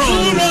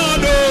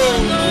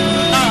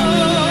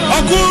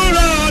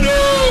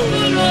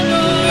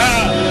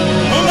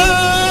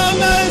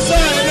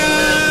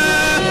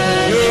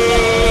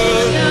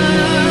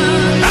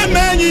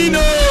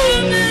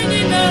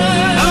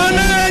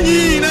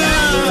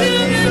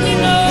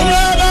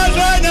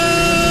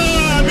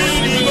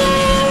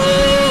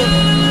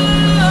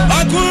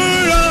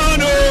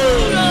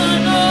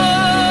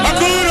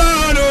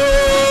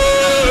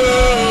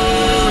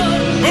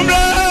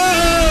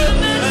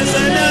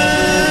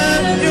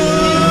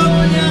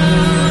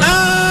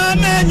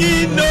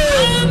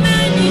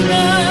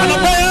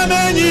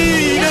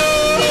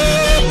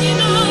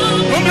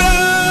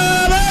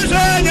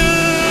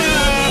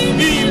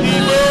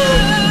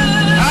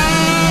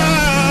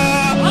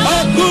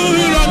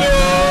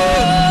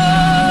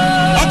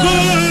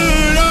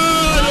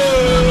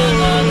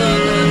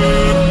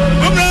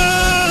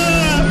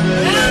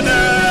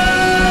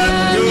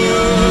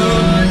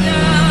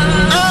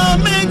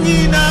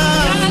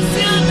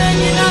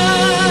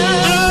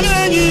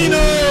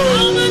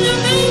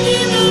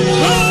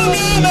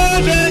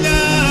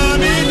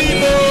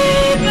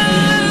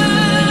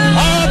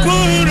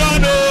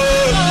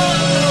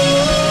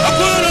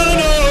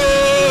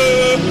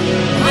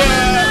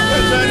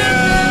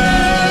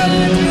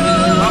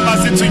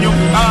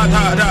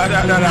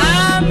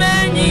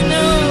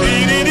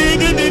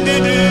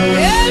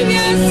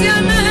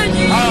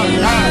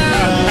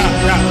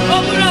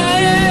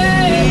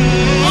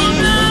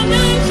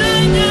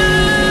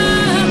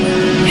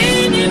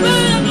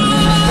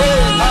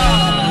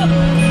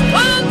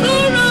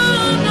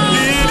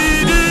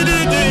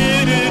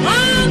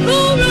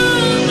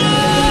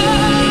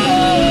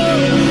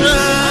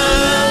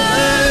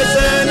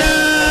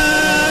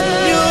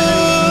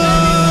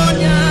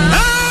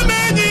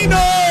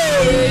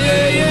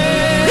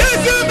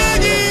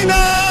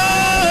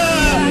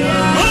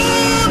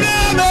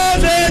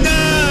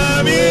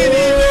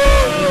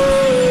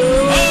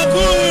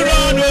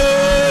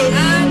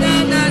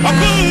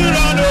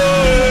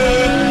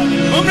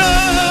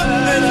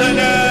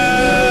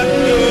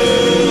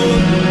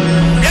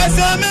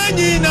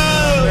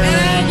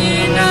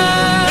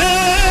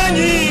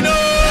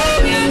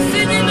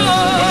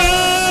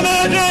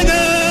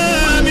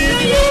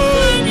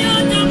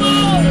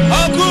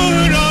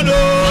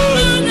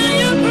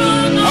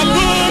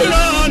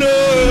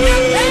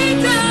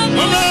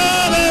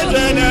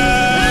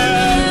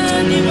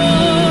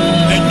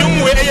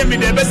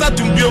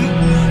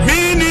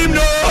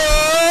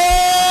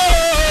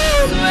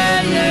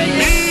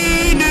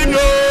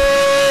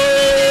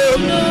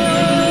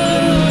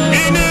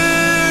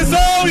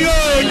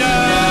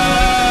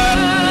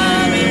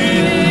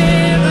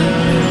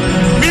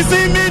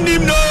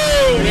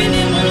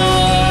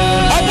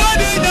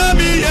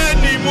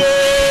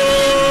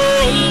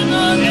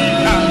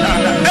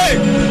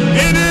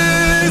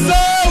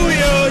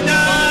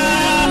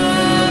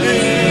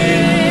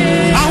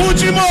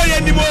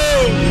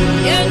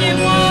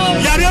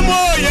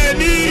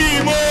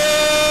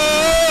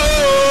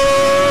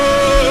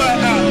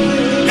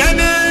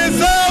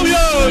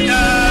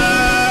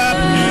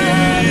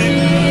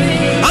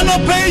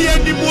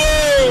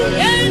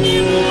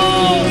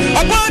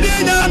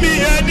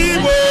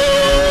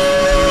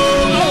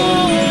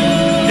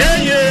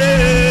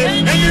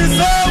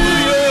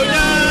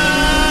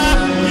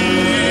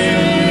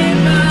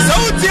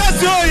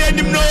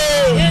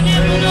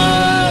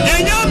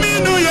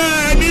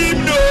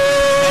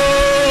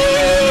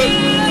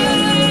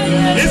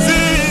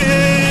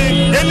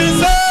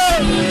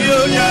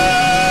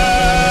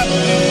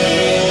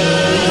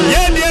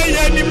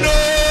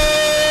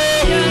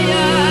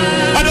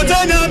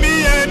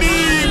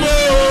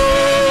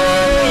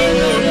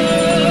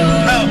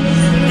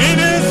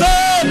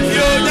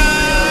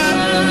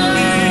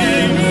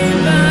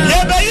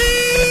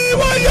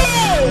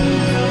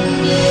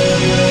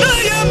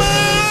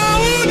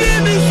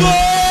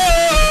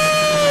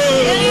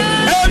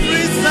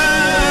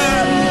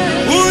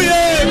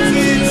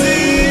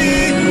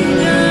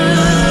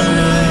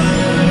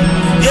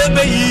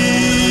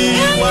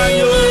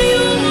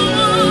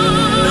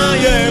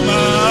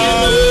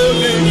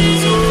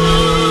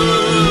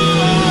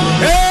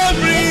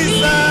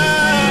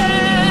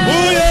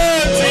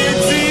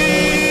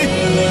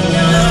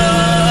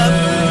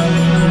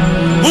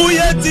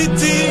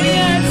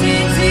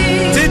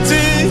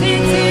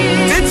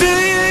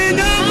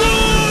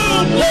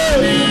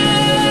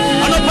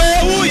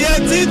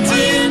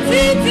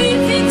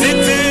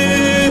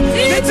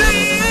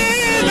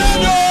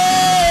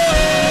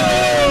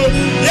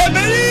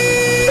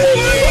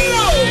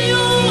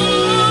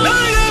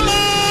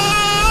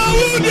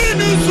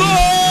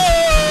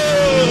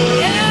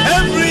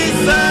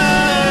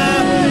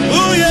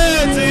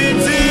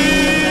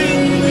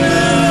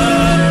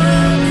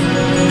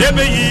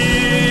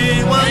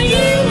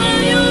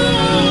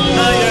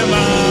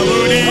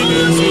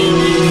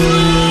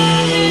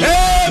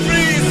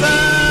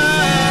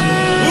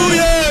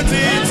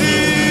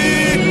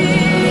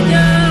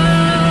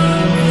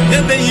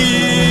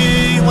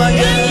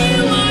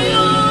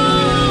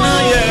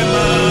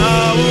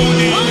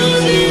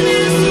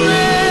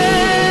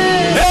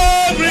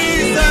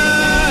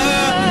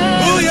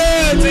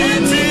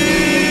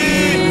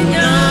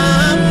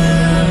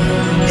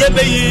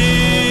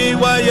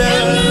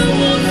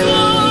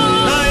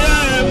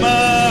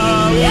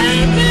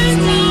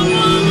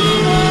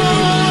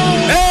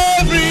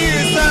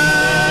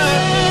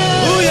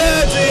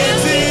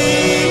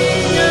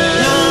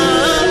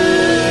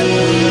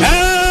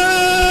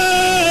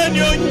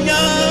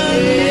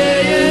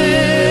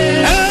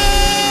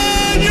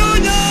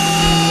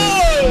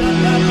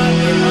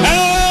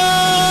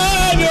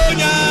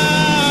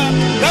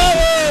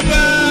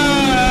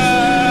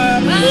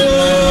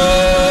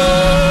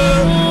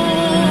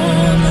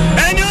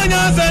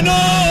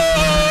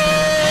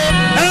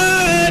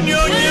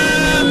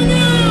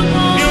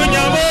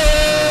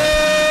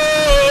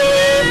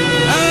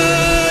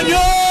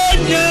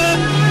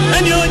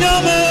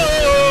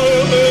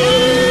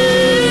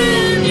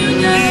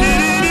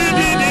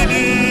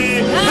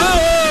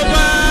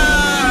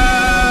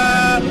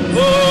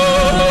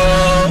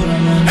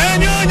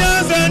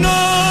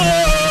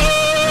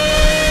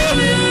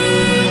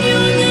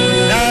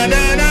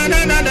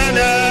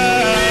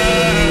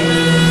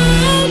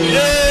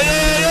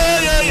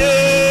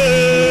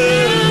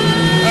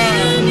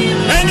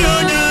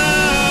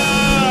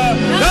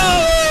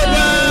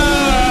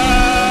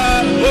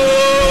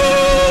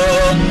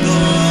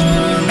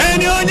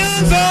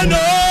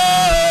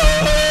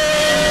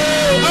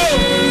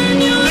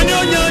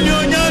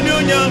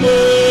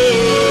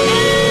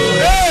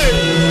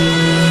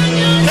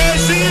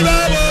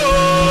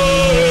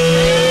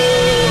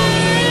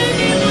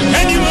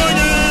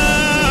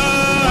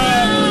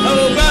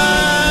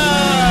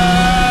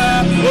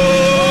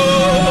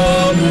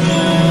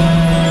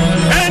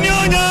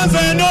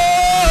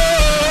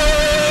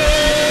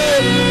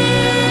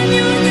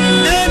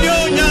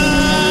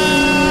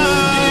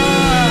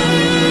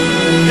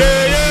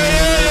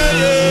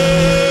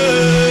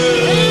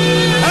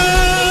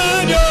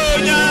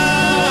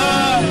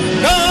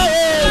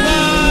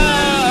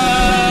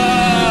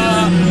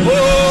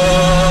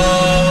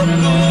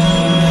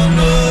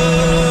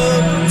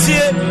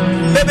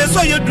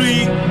 so you do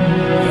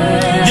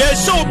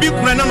yes so be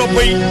kuna no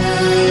boy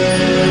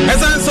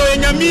esan so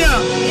enyamia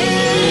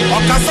o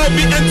kasa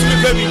be entry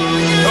baby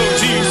oh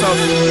Jesus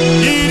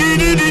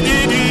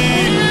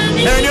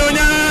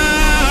enyonya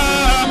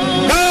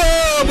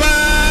baba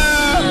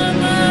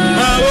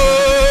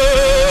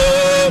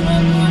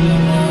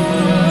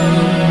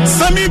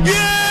sami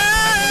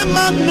bien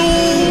manu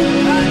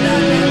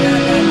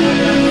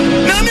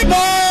nami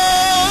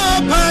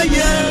baba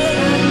ye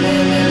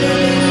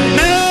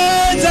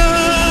neza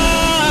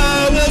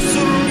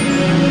wasu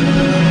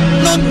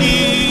no ni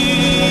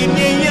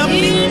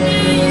nyami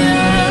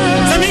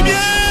sami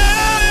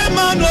bien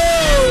manu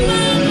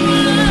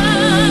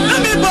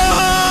nami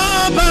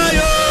baba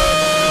yo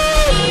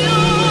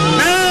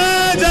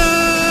neza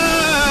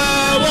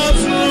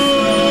wasu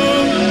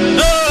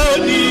no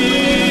ni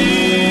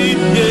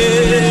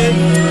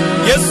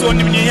yesu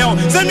oni mnyenya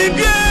sami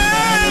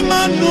bien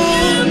manu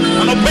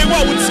ano pe wa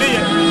would say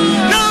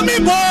nami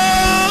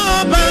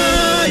baba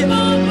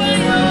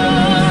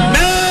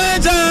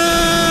neza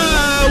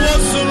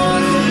wasu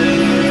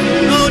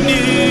no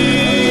ni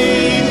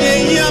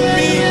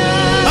nyami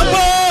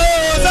abo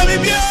sami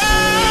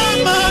bien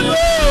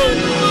manu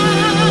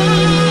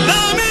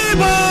nami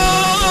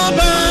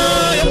baba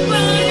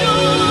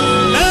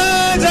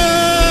neza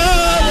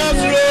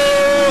wasu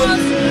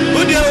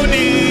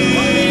udioni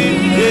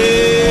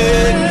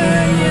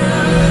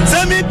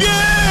sami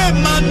bien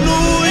manu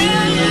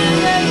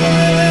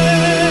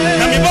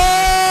nami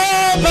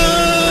baba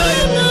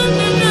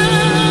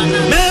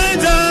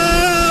neza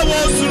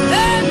wasu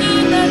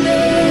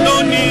no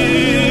ni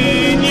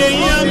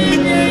nyami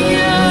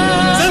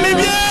sami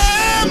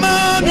bien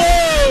manu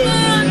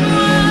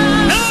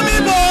nami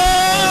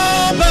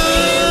baba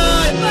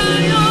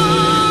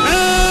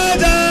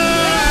neza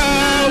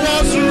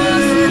wasu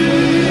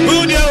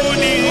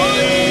udioni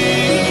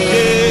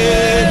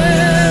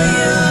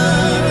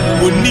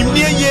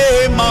onimye ye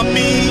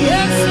mami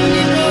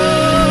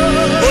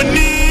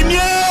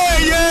onimye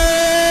ye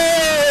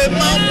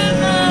mami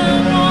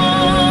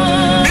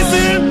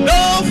bisi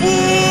dofu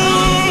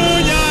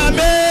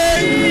nyame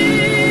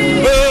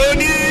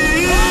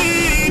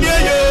onimye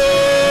ye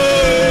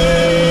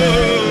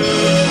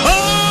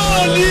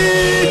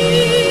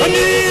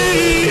oni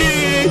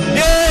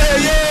ye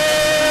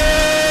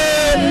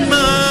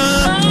ma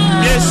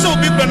yeso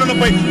bi kwano no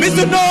boy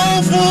bisi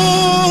dofu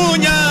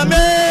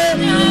nyame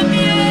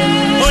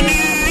oni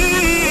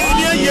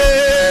ye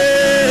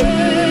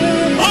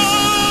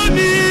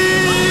oni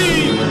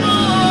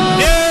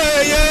ye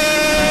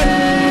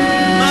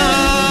ma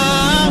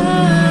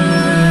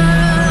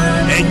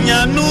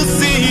enyanu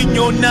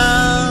sinyona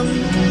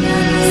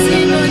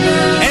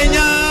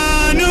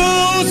enyanu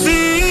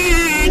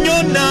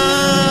sinyona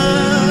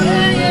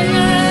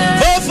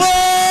fofo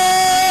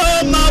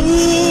mawu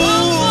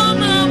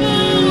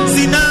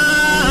sina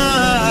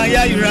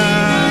yaira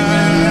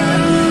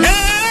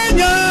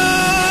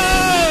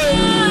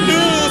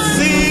enyanu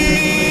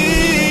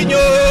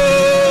sinyona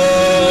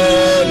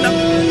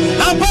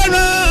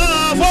apana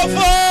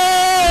fofo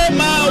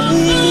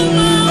mawu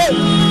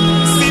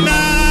sina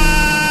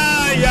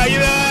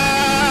yaira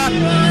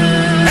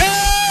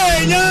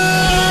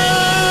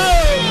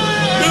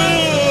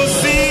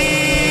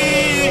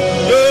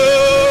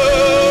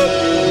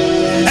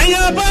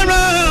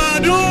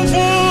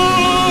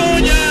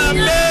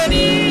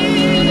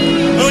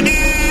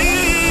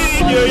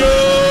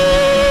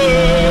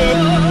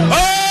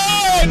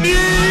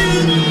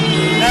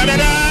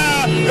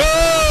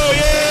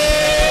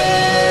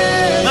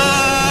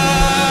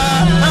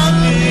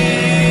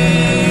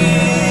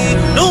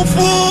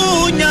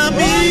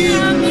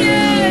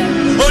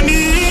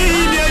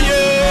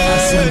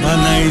Asempa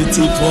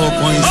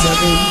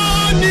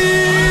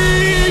 94.7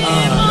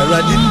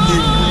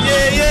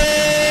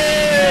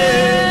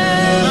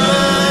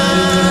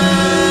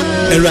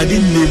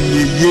 Eradin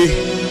ye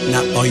na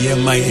oye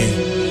maye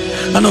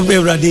ano be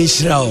eradin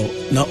shrao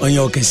na onye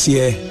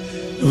okese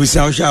we say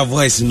our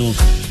voice no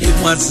it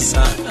wants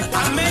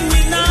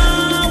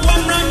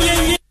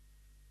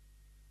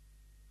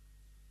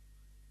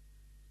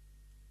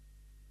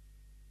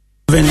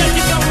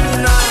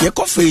you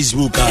go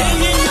Facebook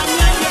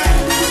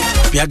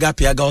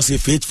Piaga say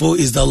faithful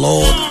is the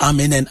Lord,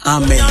 amen and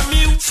amen.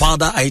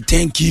 Father, I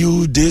thank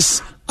you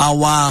this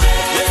hour.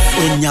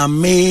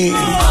 Onyame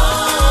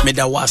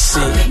medawase.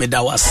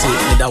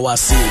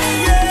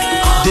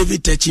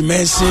 David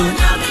Techimensin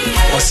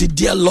was it,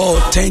 dear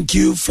Lord, thank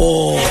you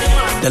for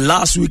the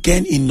last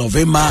weekend in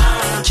November.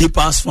 Keep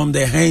us from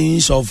the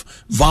hands of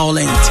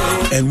violent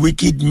and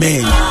wicked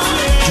men.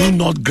 Do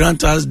not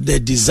grant us the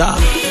desire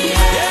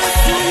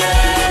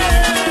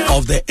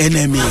of the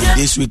enemy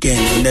this weekend,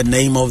 in the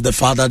name of the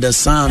Father, the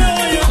Son,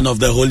 and of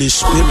the Holy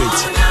Spirit.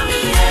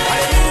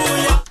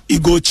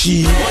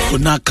 Igochi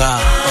Onaka,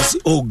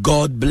 oh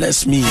God,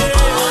 bless me.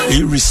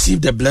 You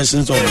receive the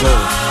blessings of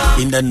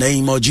God in the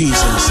name of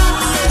Jesus.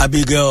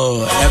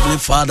 Abigail, Heavenly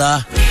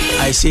Father,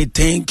 I say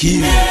thank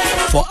you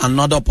for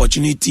another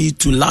opportunity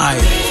to lie.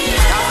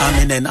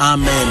 Amen and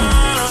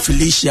amen.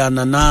 Felicia,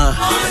 Nana,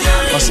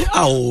 I say,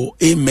 oh,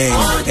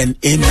 amen and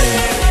amen.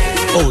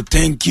 Oh,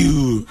 thank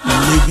you,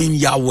 living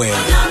Yahweh.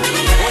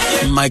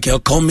 Michael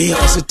Comey,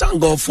 I say,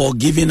 thank God for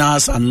giving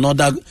us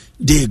another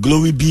day.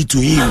 Glory be to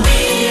him.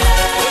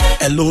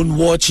 Alone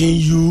watching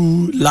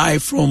you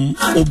live from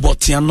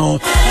Obotiano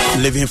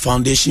Living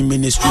Foundation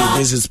Ministry.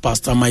 This is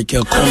Pastor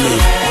Michael Comey.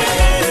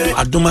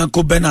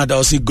 Adumanko Bernard,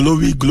 I say,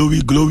 glory,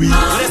 glory, glory.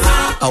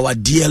 Our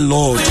dear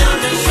Lord,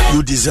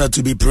 you deserve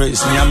to be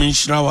praised. Nyamin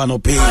Shrawa no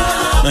pay.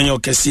 Nanyo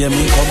kesiye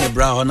mi come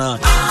brahona.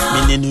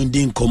 Minenu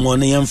din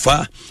komone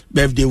yemfa.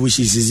 Birthday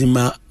wishes is in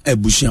my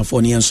ebushia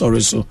for ni sorry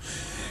so.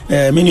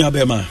 Mini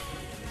abema.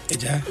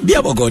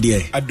 Bia bogo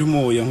die.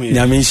 Adumo ye hu.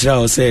 Nyamin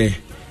Shrawa say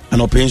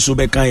anope nso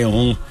beka ye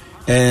ho.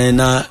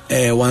 Na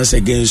once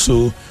again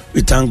so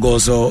we thank God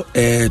so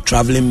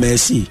traveling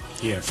mercy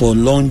for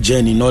long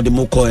journey no de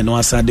moko e no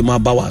asade ma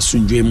ba wa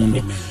sunjwe mu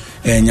no.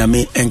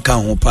 Nyame enka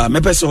ho pa me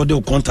pese o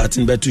de contact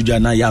in betu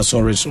jana ya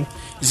sorry so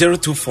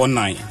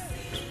 0249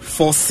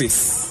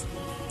 46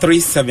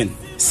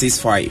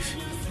 3765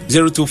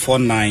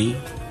 0249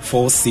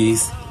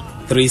 46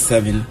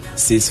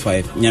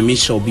 3765 Nyame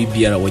shall be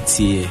biara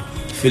watie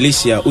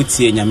Felicia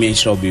utie Nyame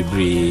shall be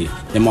bre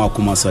nema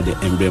akuma so de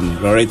emblem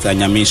Loretta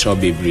Nyame shall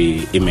be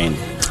bre amen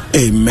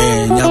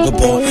amen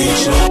nyagopo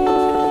inshallah.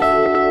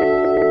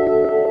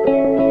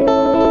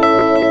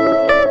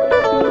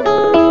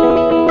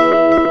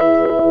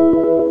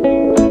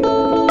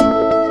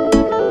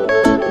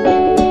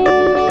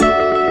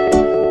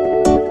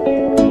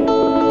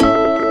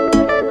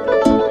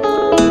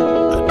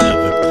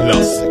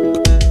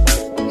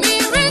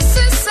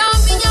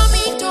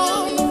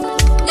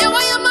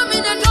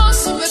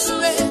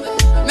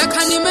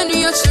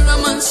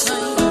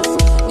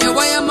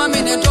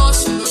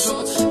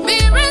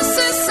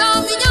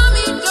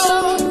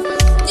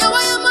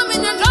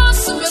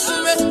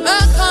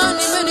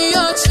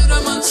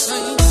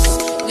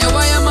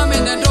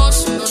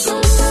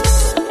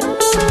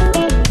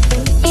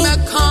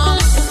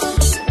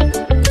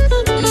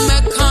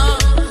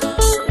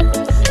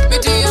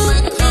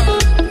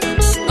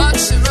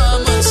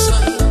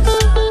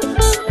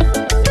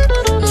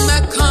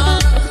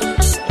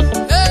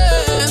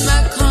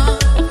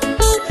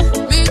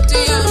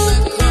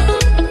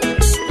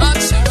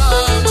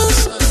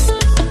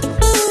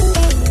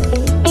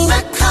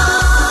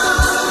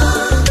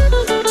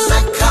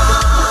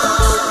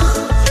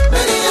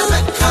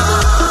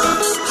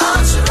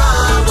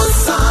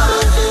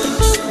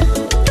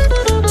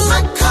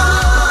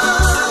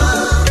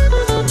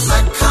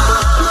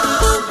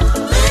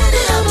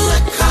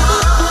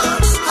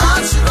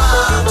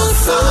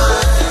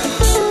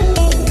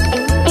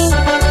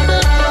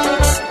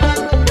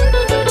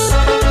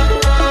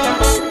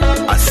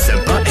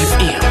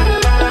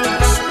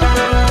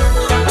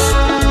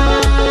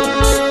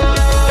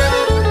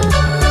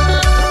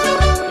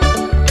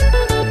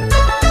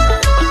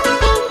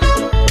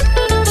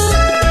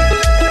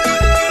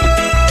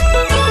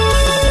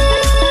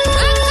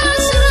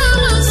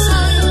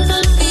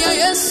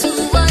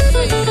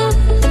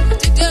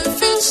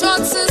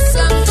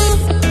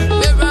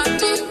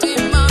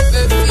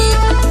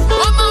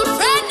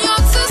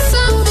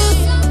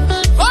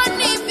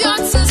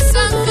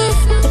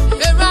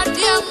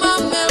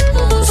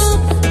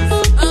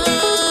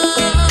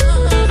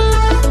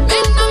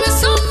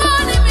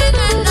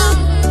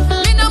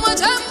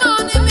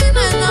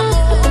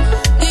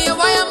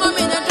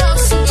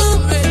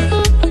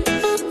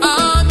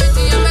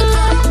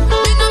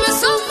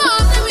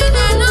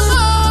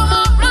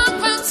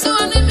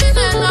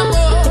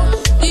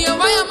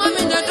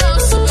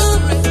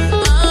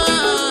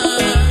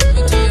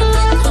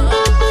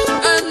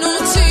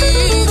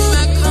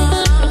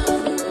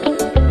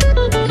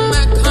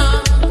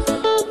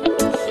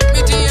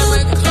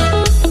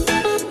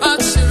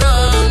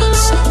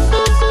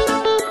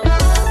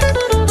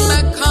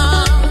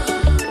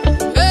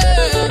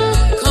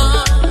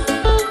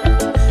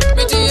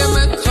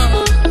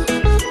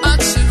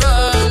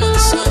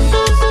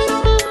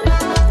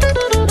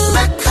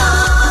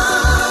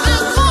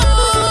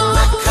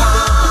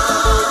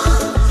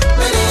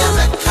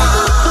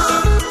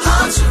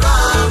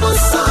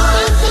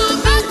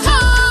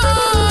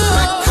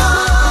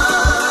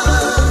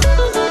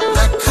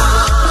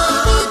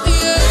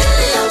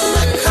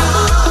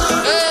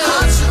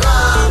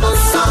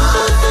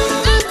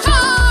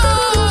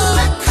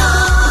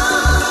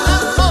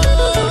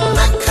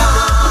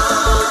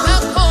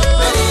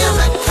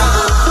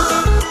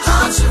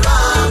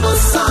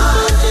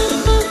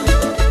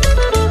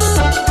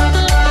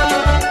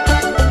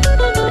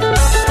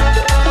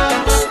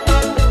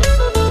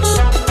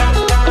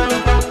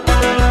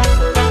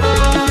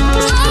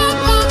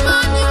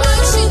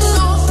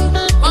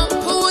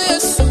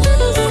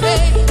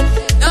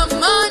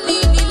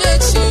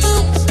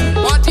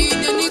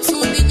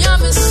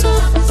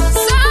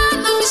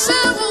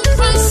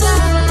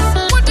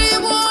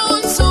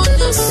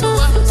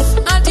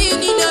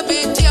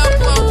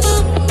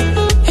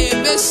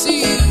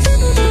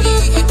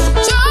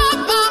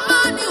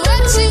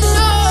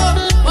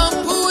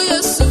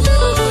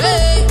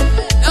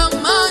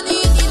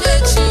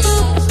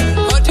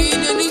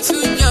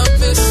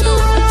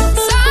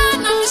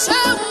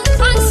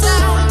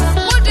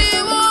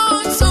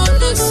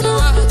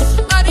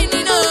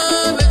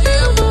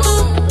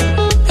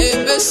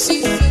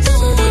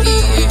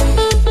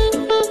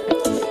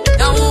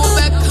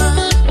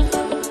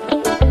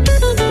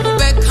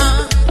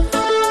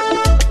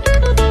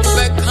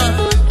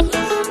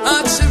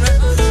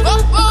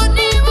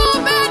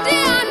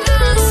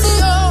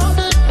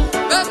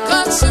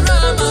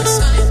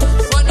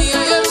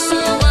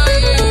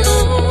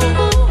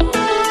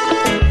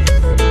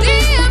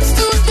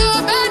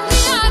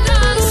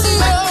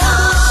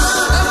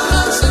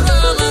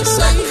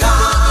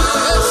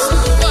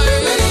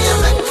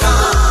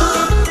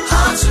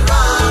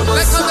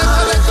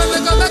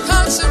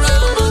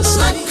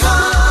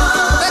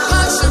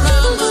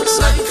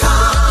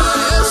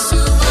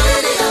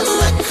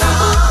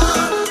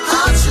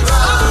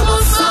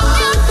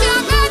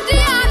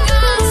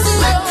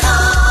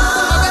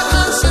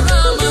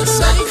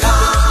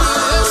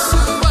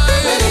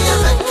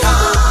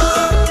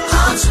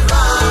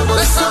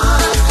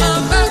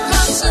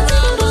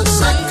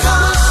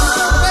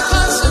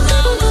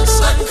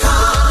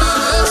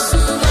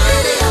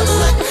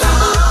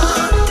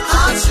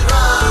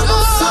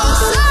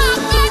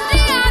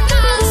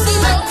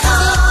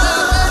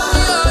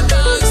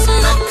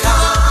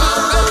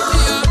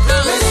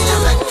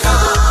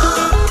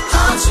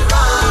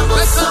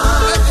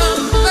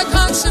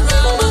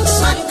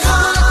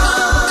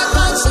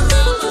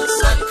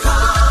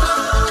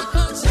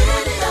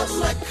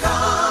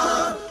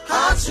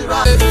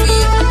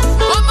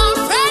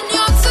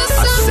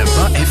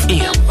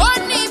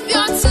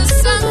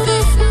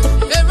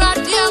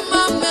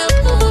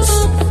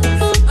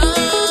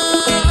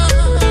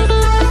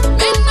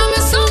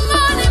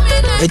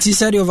 It is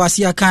said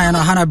overseer kind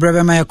of Hannah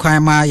Brevema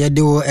Kwama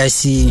Yadu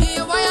SC.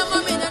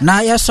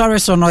 Now, yes, sorry,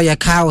 so no, your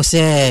cow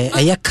say,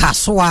 a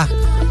Kaswa,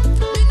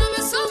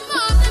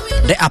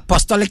 the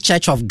Apostolic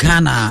Church of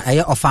Ghana,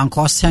 a of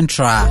Anchor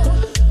Central.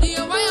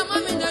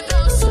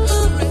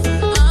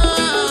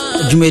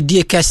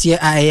 Jumedi Kessie,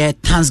 a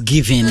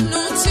Thanksgiving,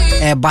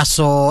 a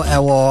Basso,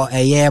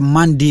 a year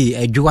Monday,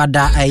 a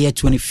Juada, a year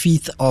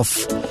 25th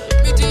of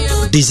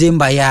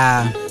December,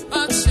 ya.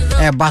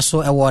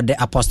 Basso Award the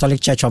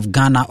Apostolic Church of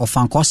Ghana of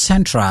Anchor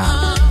Central.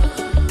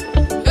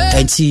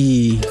 And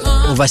see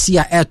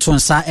overseer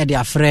Etonsa e de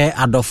afre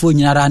adofo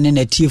nyinara ne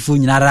natiefo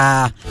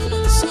nyinara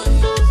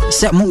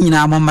se mu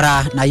nyina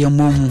momra na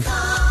yemom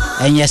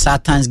enye sa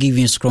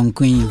Thanksgiving strong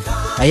queen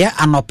eye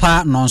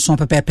anopa nonso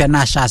pepepe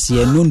na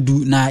hyase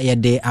nondu na ye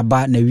de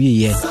aba na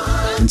wiye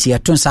nti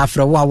Etonsa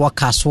afre wo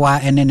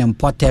awakasoa ene ne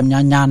mpotem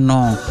nyanya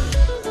no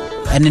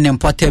ene ne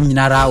mpotem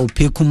nyinara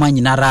opekuma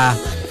nyinara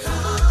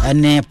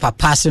ene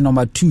papase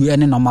number 2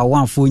 ene number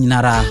 1 fo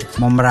nyinara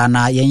momra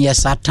na yenye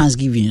sa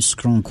Thanksgiving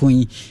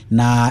skronkun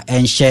na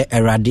enhye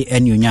erade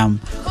enyonyam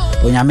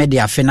onyame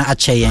de afena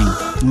acheyen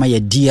ma ye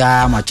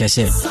dia ma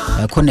chese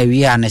kona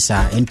wi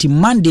anesa enti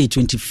Monday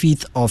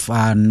 25th of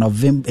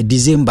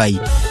December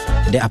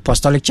the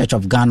Apostolic Church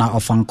of Ghana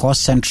of Anchor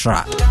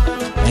Central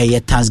ye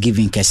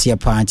Thanksgiving kese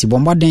pa anti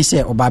bomboden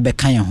se oba be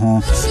kan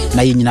ho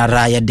na ye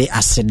nyinara ye de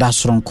aseda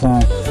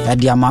sronkon ye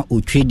de ama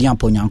otwedi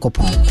ampo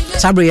nyankopon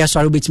sabre ye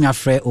so betimi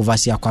afre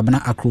overseer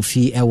Kwabena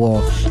Akrofi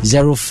ewo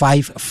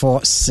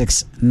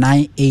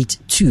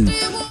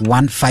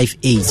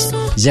 0546982158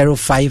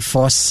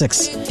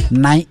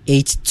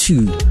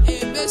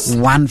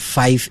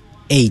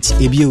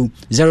 0546982158 ebio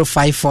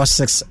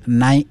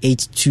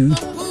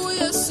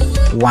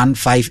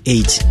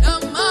 0546982158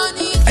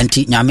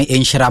 anti nyame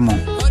enhiramo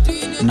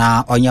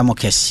na onyamo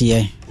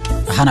kese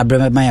Hana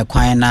Brema ya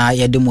kwan na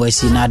yedemu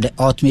asi na the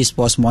Ultimate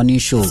Sports Morning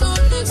Show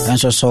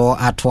enso so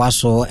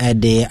atwaso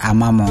ede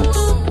amamo.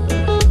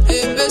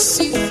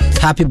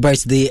 Happy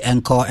birthday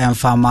enko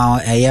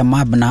enfama eye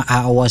mabna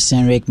our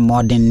Senric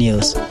Modern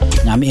News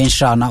nyame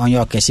insha na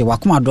onyo kese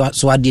wakoma do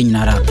so ade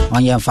nyinara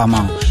onye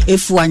enfama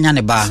efu anya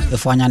ne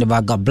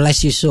ba God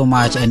bless you so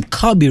much. And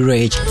Colby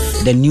Rich,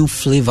 the new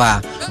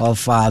flavor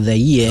of the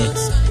year.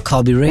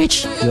 Colby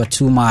Rich, you're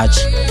too much.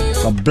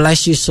 God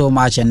bless you so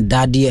much. And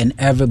Daddy and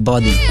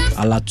everybody,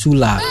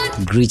 Alatula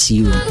greets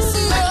you.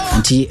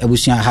 Until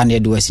ebusia hane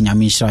do esi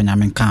nyame insha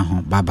nyame kan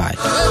ho. Bye bye.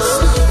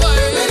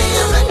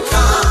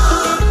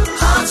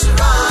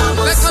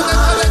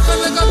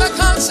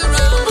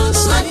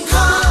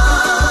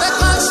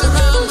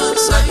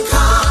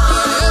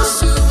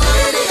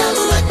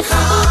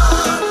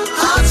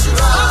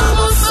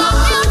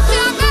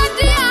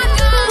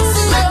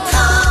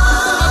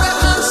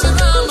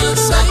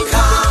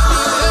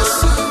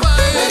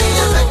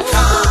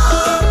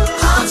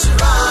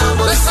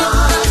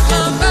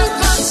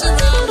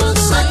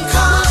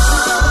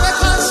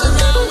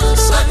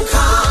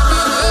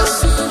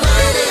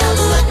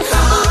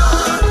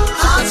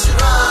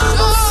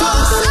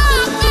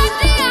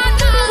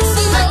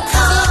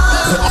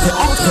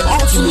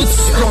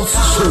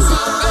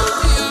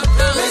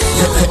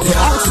 The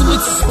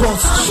ultimate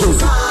sports show.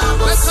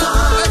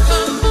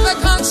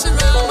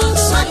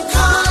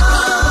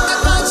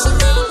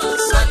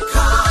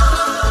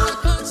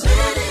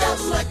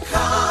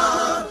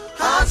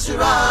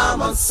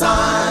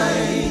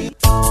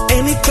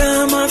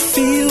 Anytime I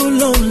feel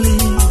lonely,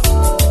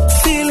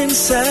 feeling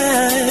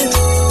sad,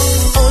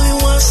 only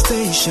one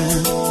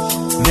station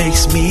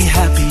makes me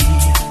happy.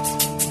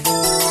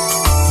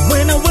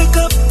 When I wake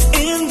up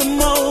in the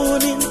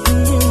morning,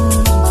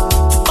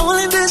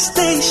 only this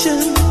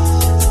station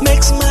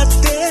makes my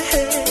day.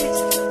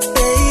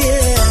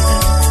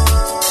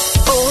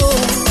 Oh,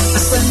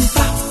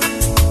 Asempa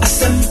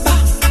FM.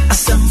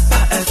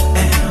 Asempa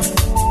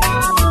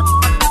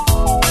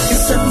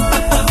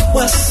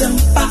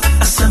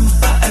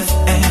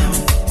FM.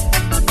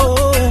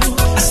 Oh,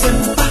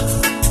 Asempa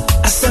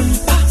FM.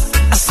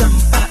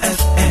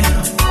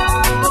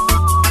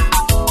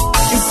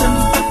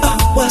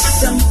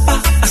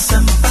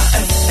 Asempa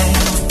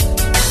FM.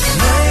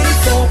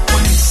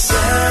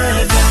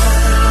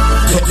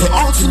 94.7. The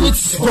ultimate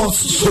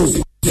sports show.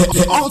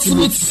 The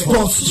ultimate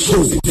sports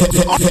show.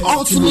 The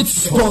ultimate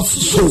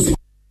sports show.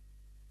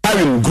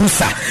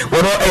 Gusa,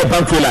 what are a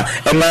banquilla,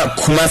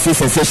 Kumasi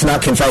sensational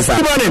confessor.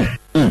 Good morning.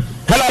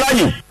 Hello,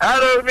 Alaji.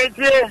 Hello,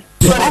 Mitchie.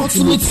 The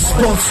ultimate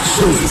sports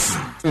show.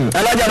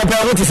 Alaji, I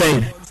what to say.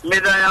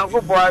 Medaya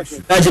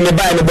Kupuasi. Alaji, me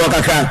buy the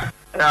Bokaka.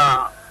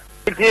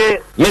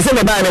 Mitchie. Listen,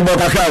 me buy the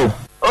Bokaka.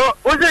 Oh,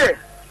 who's it?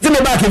 Give me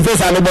back in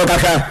face and the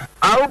Bokaka.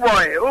 Oh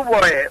boy,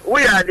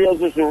 we are the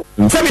issue.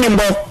 7 in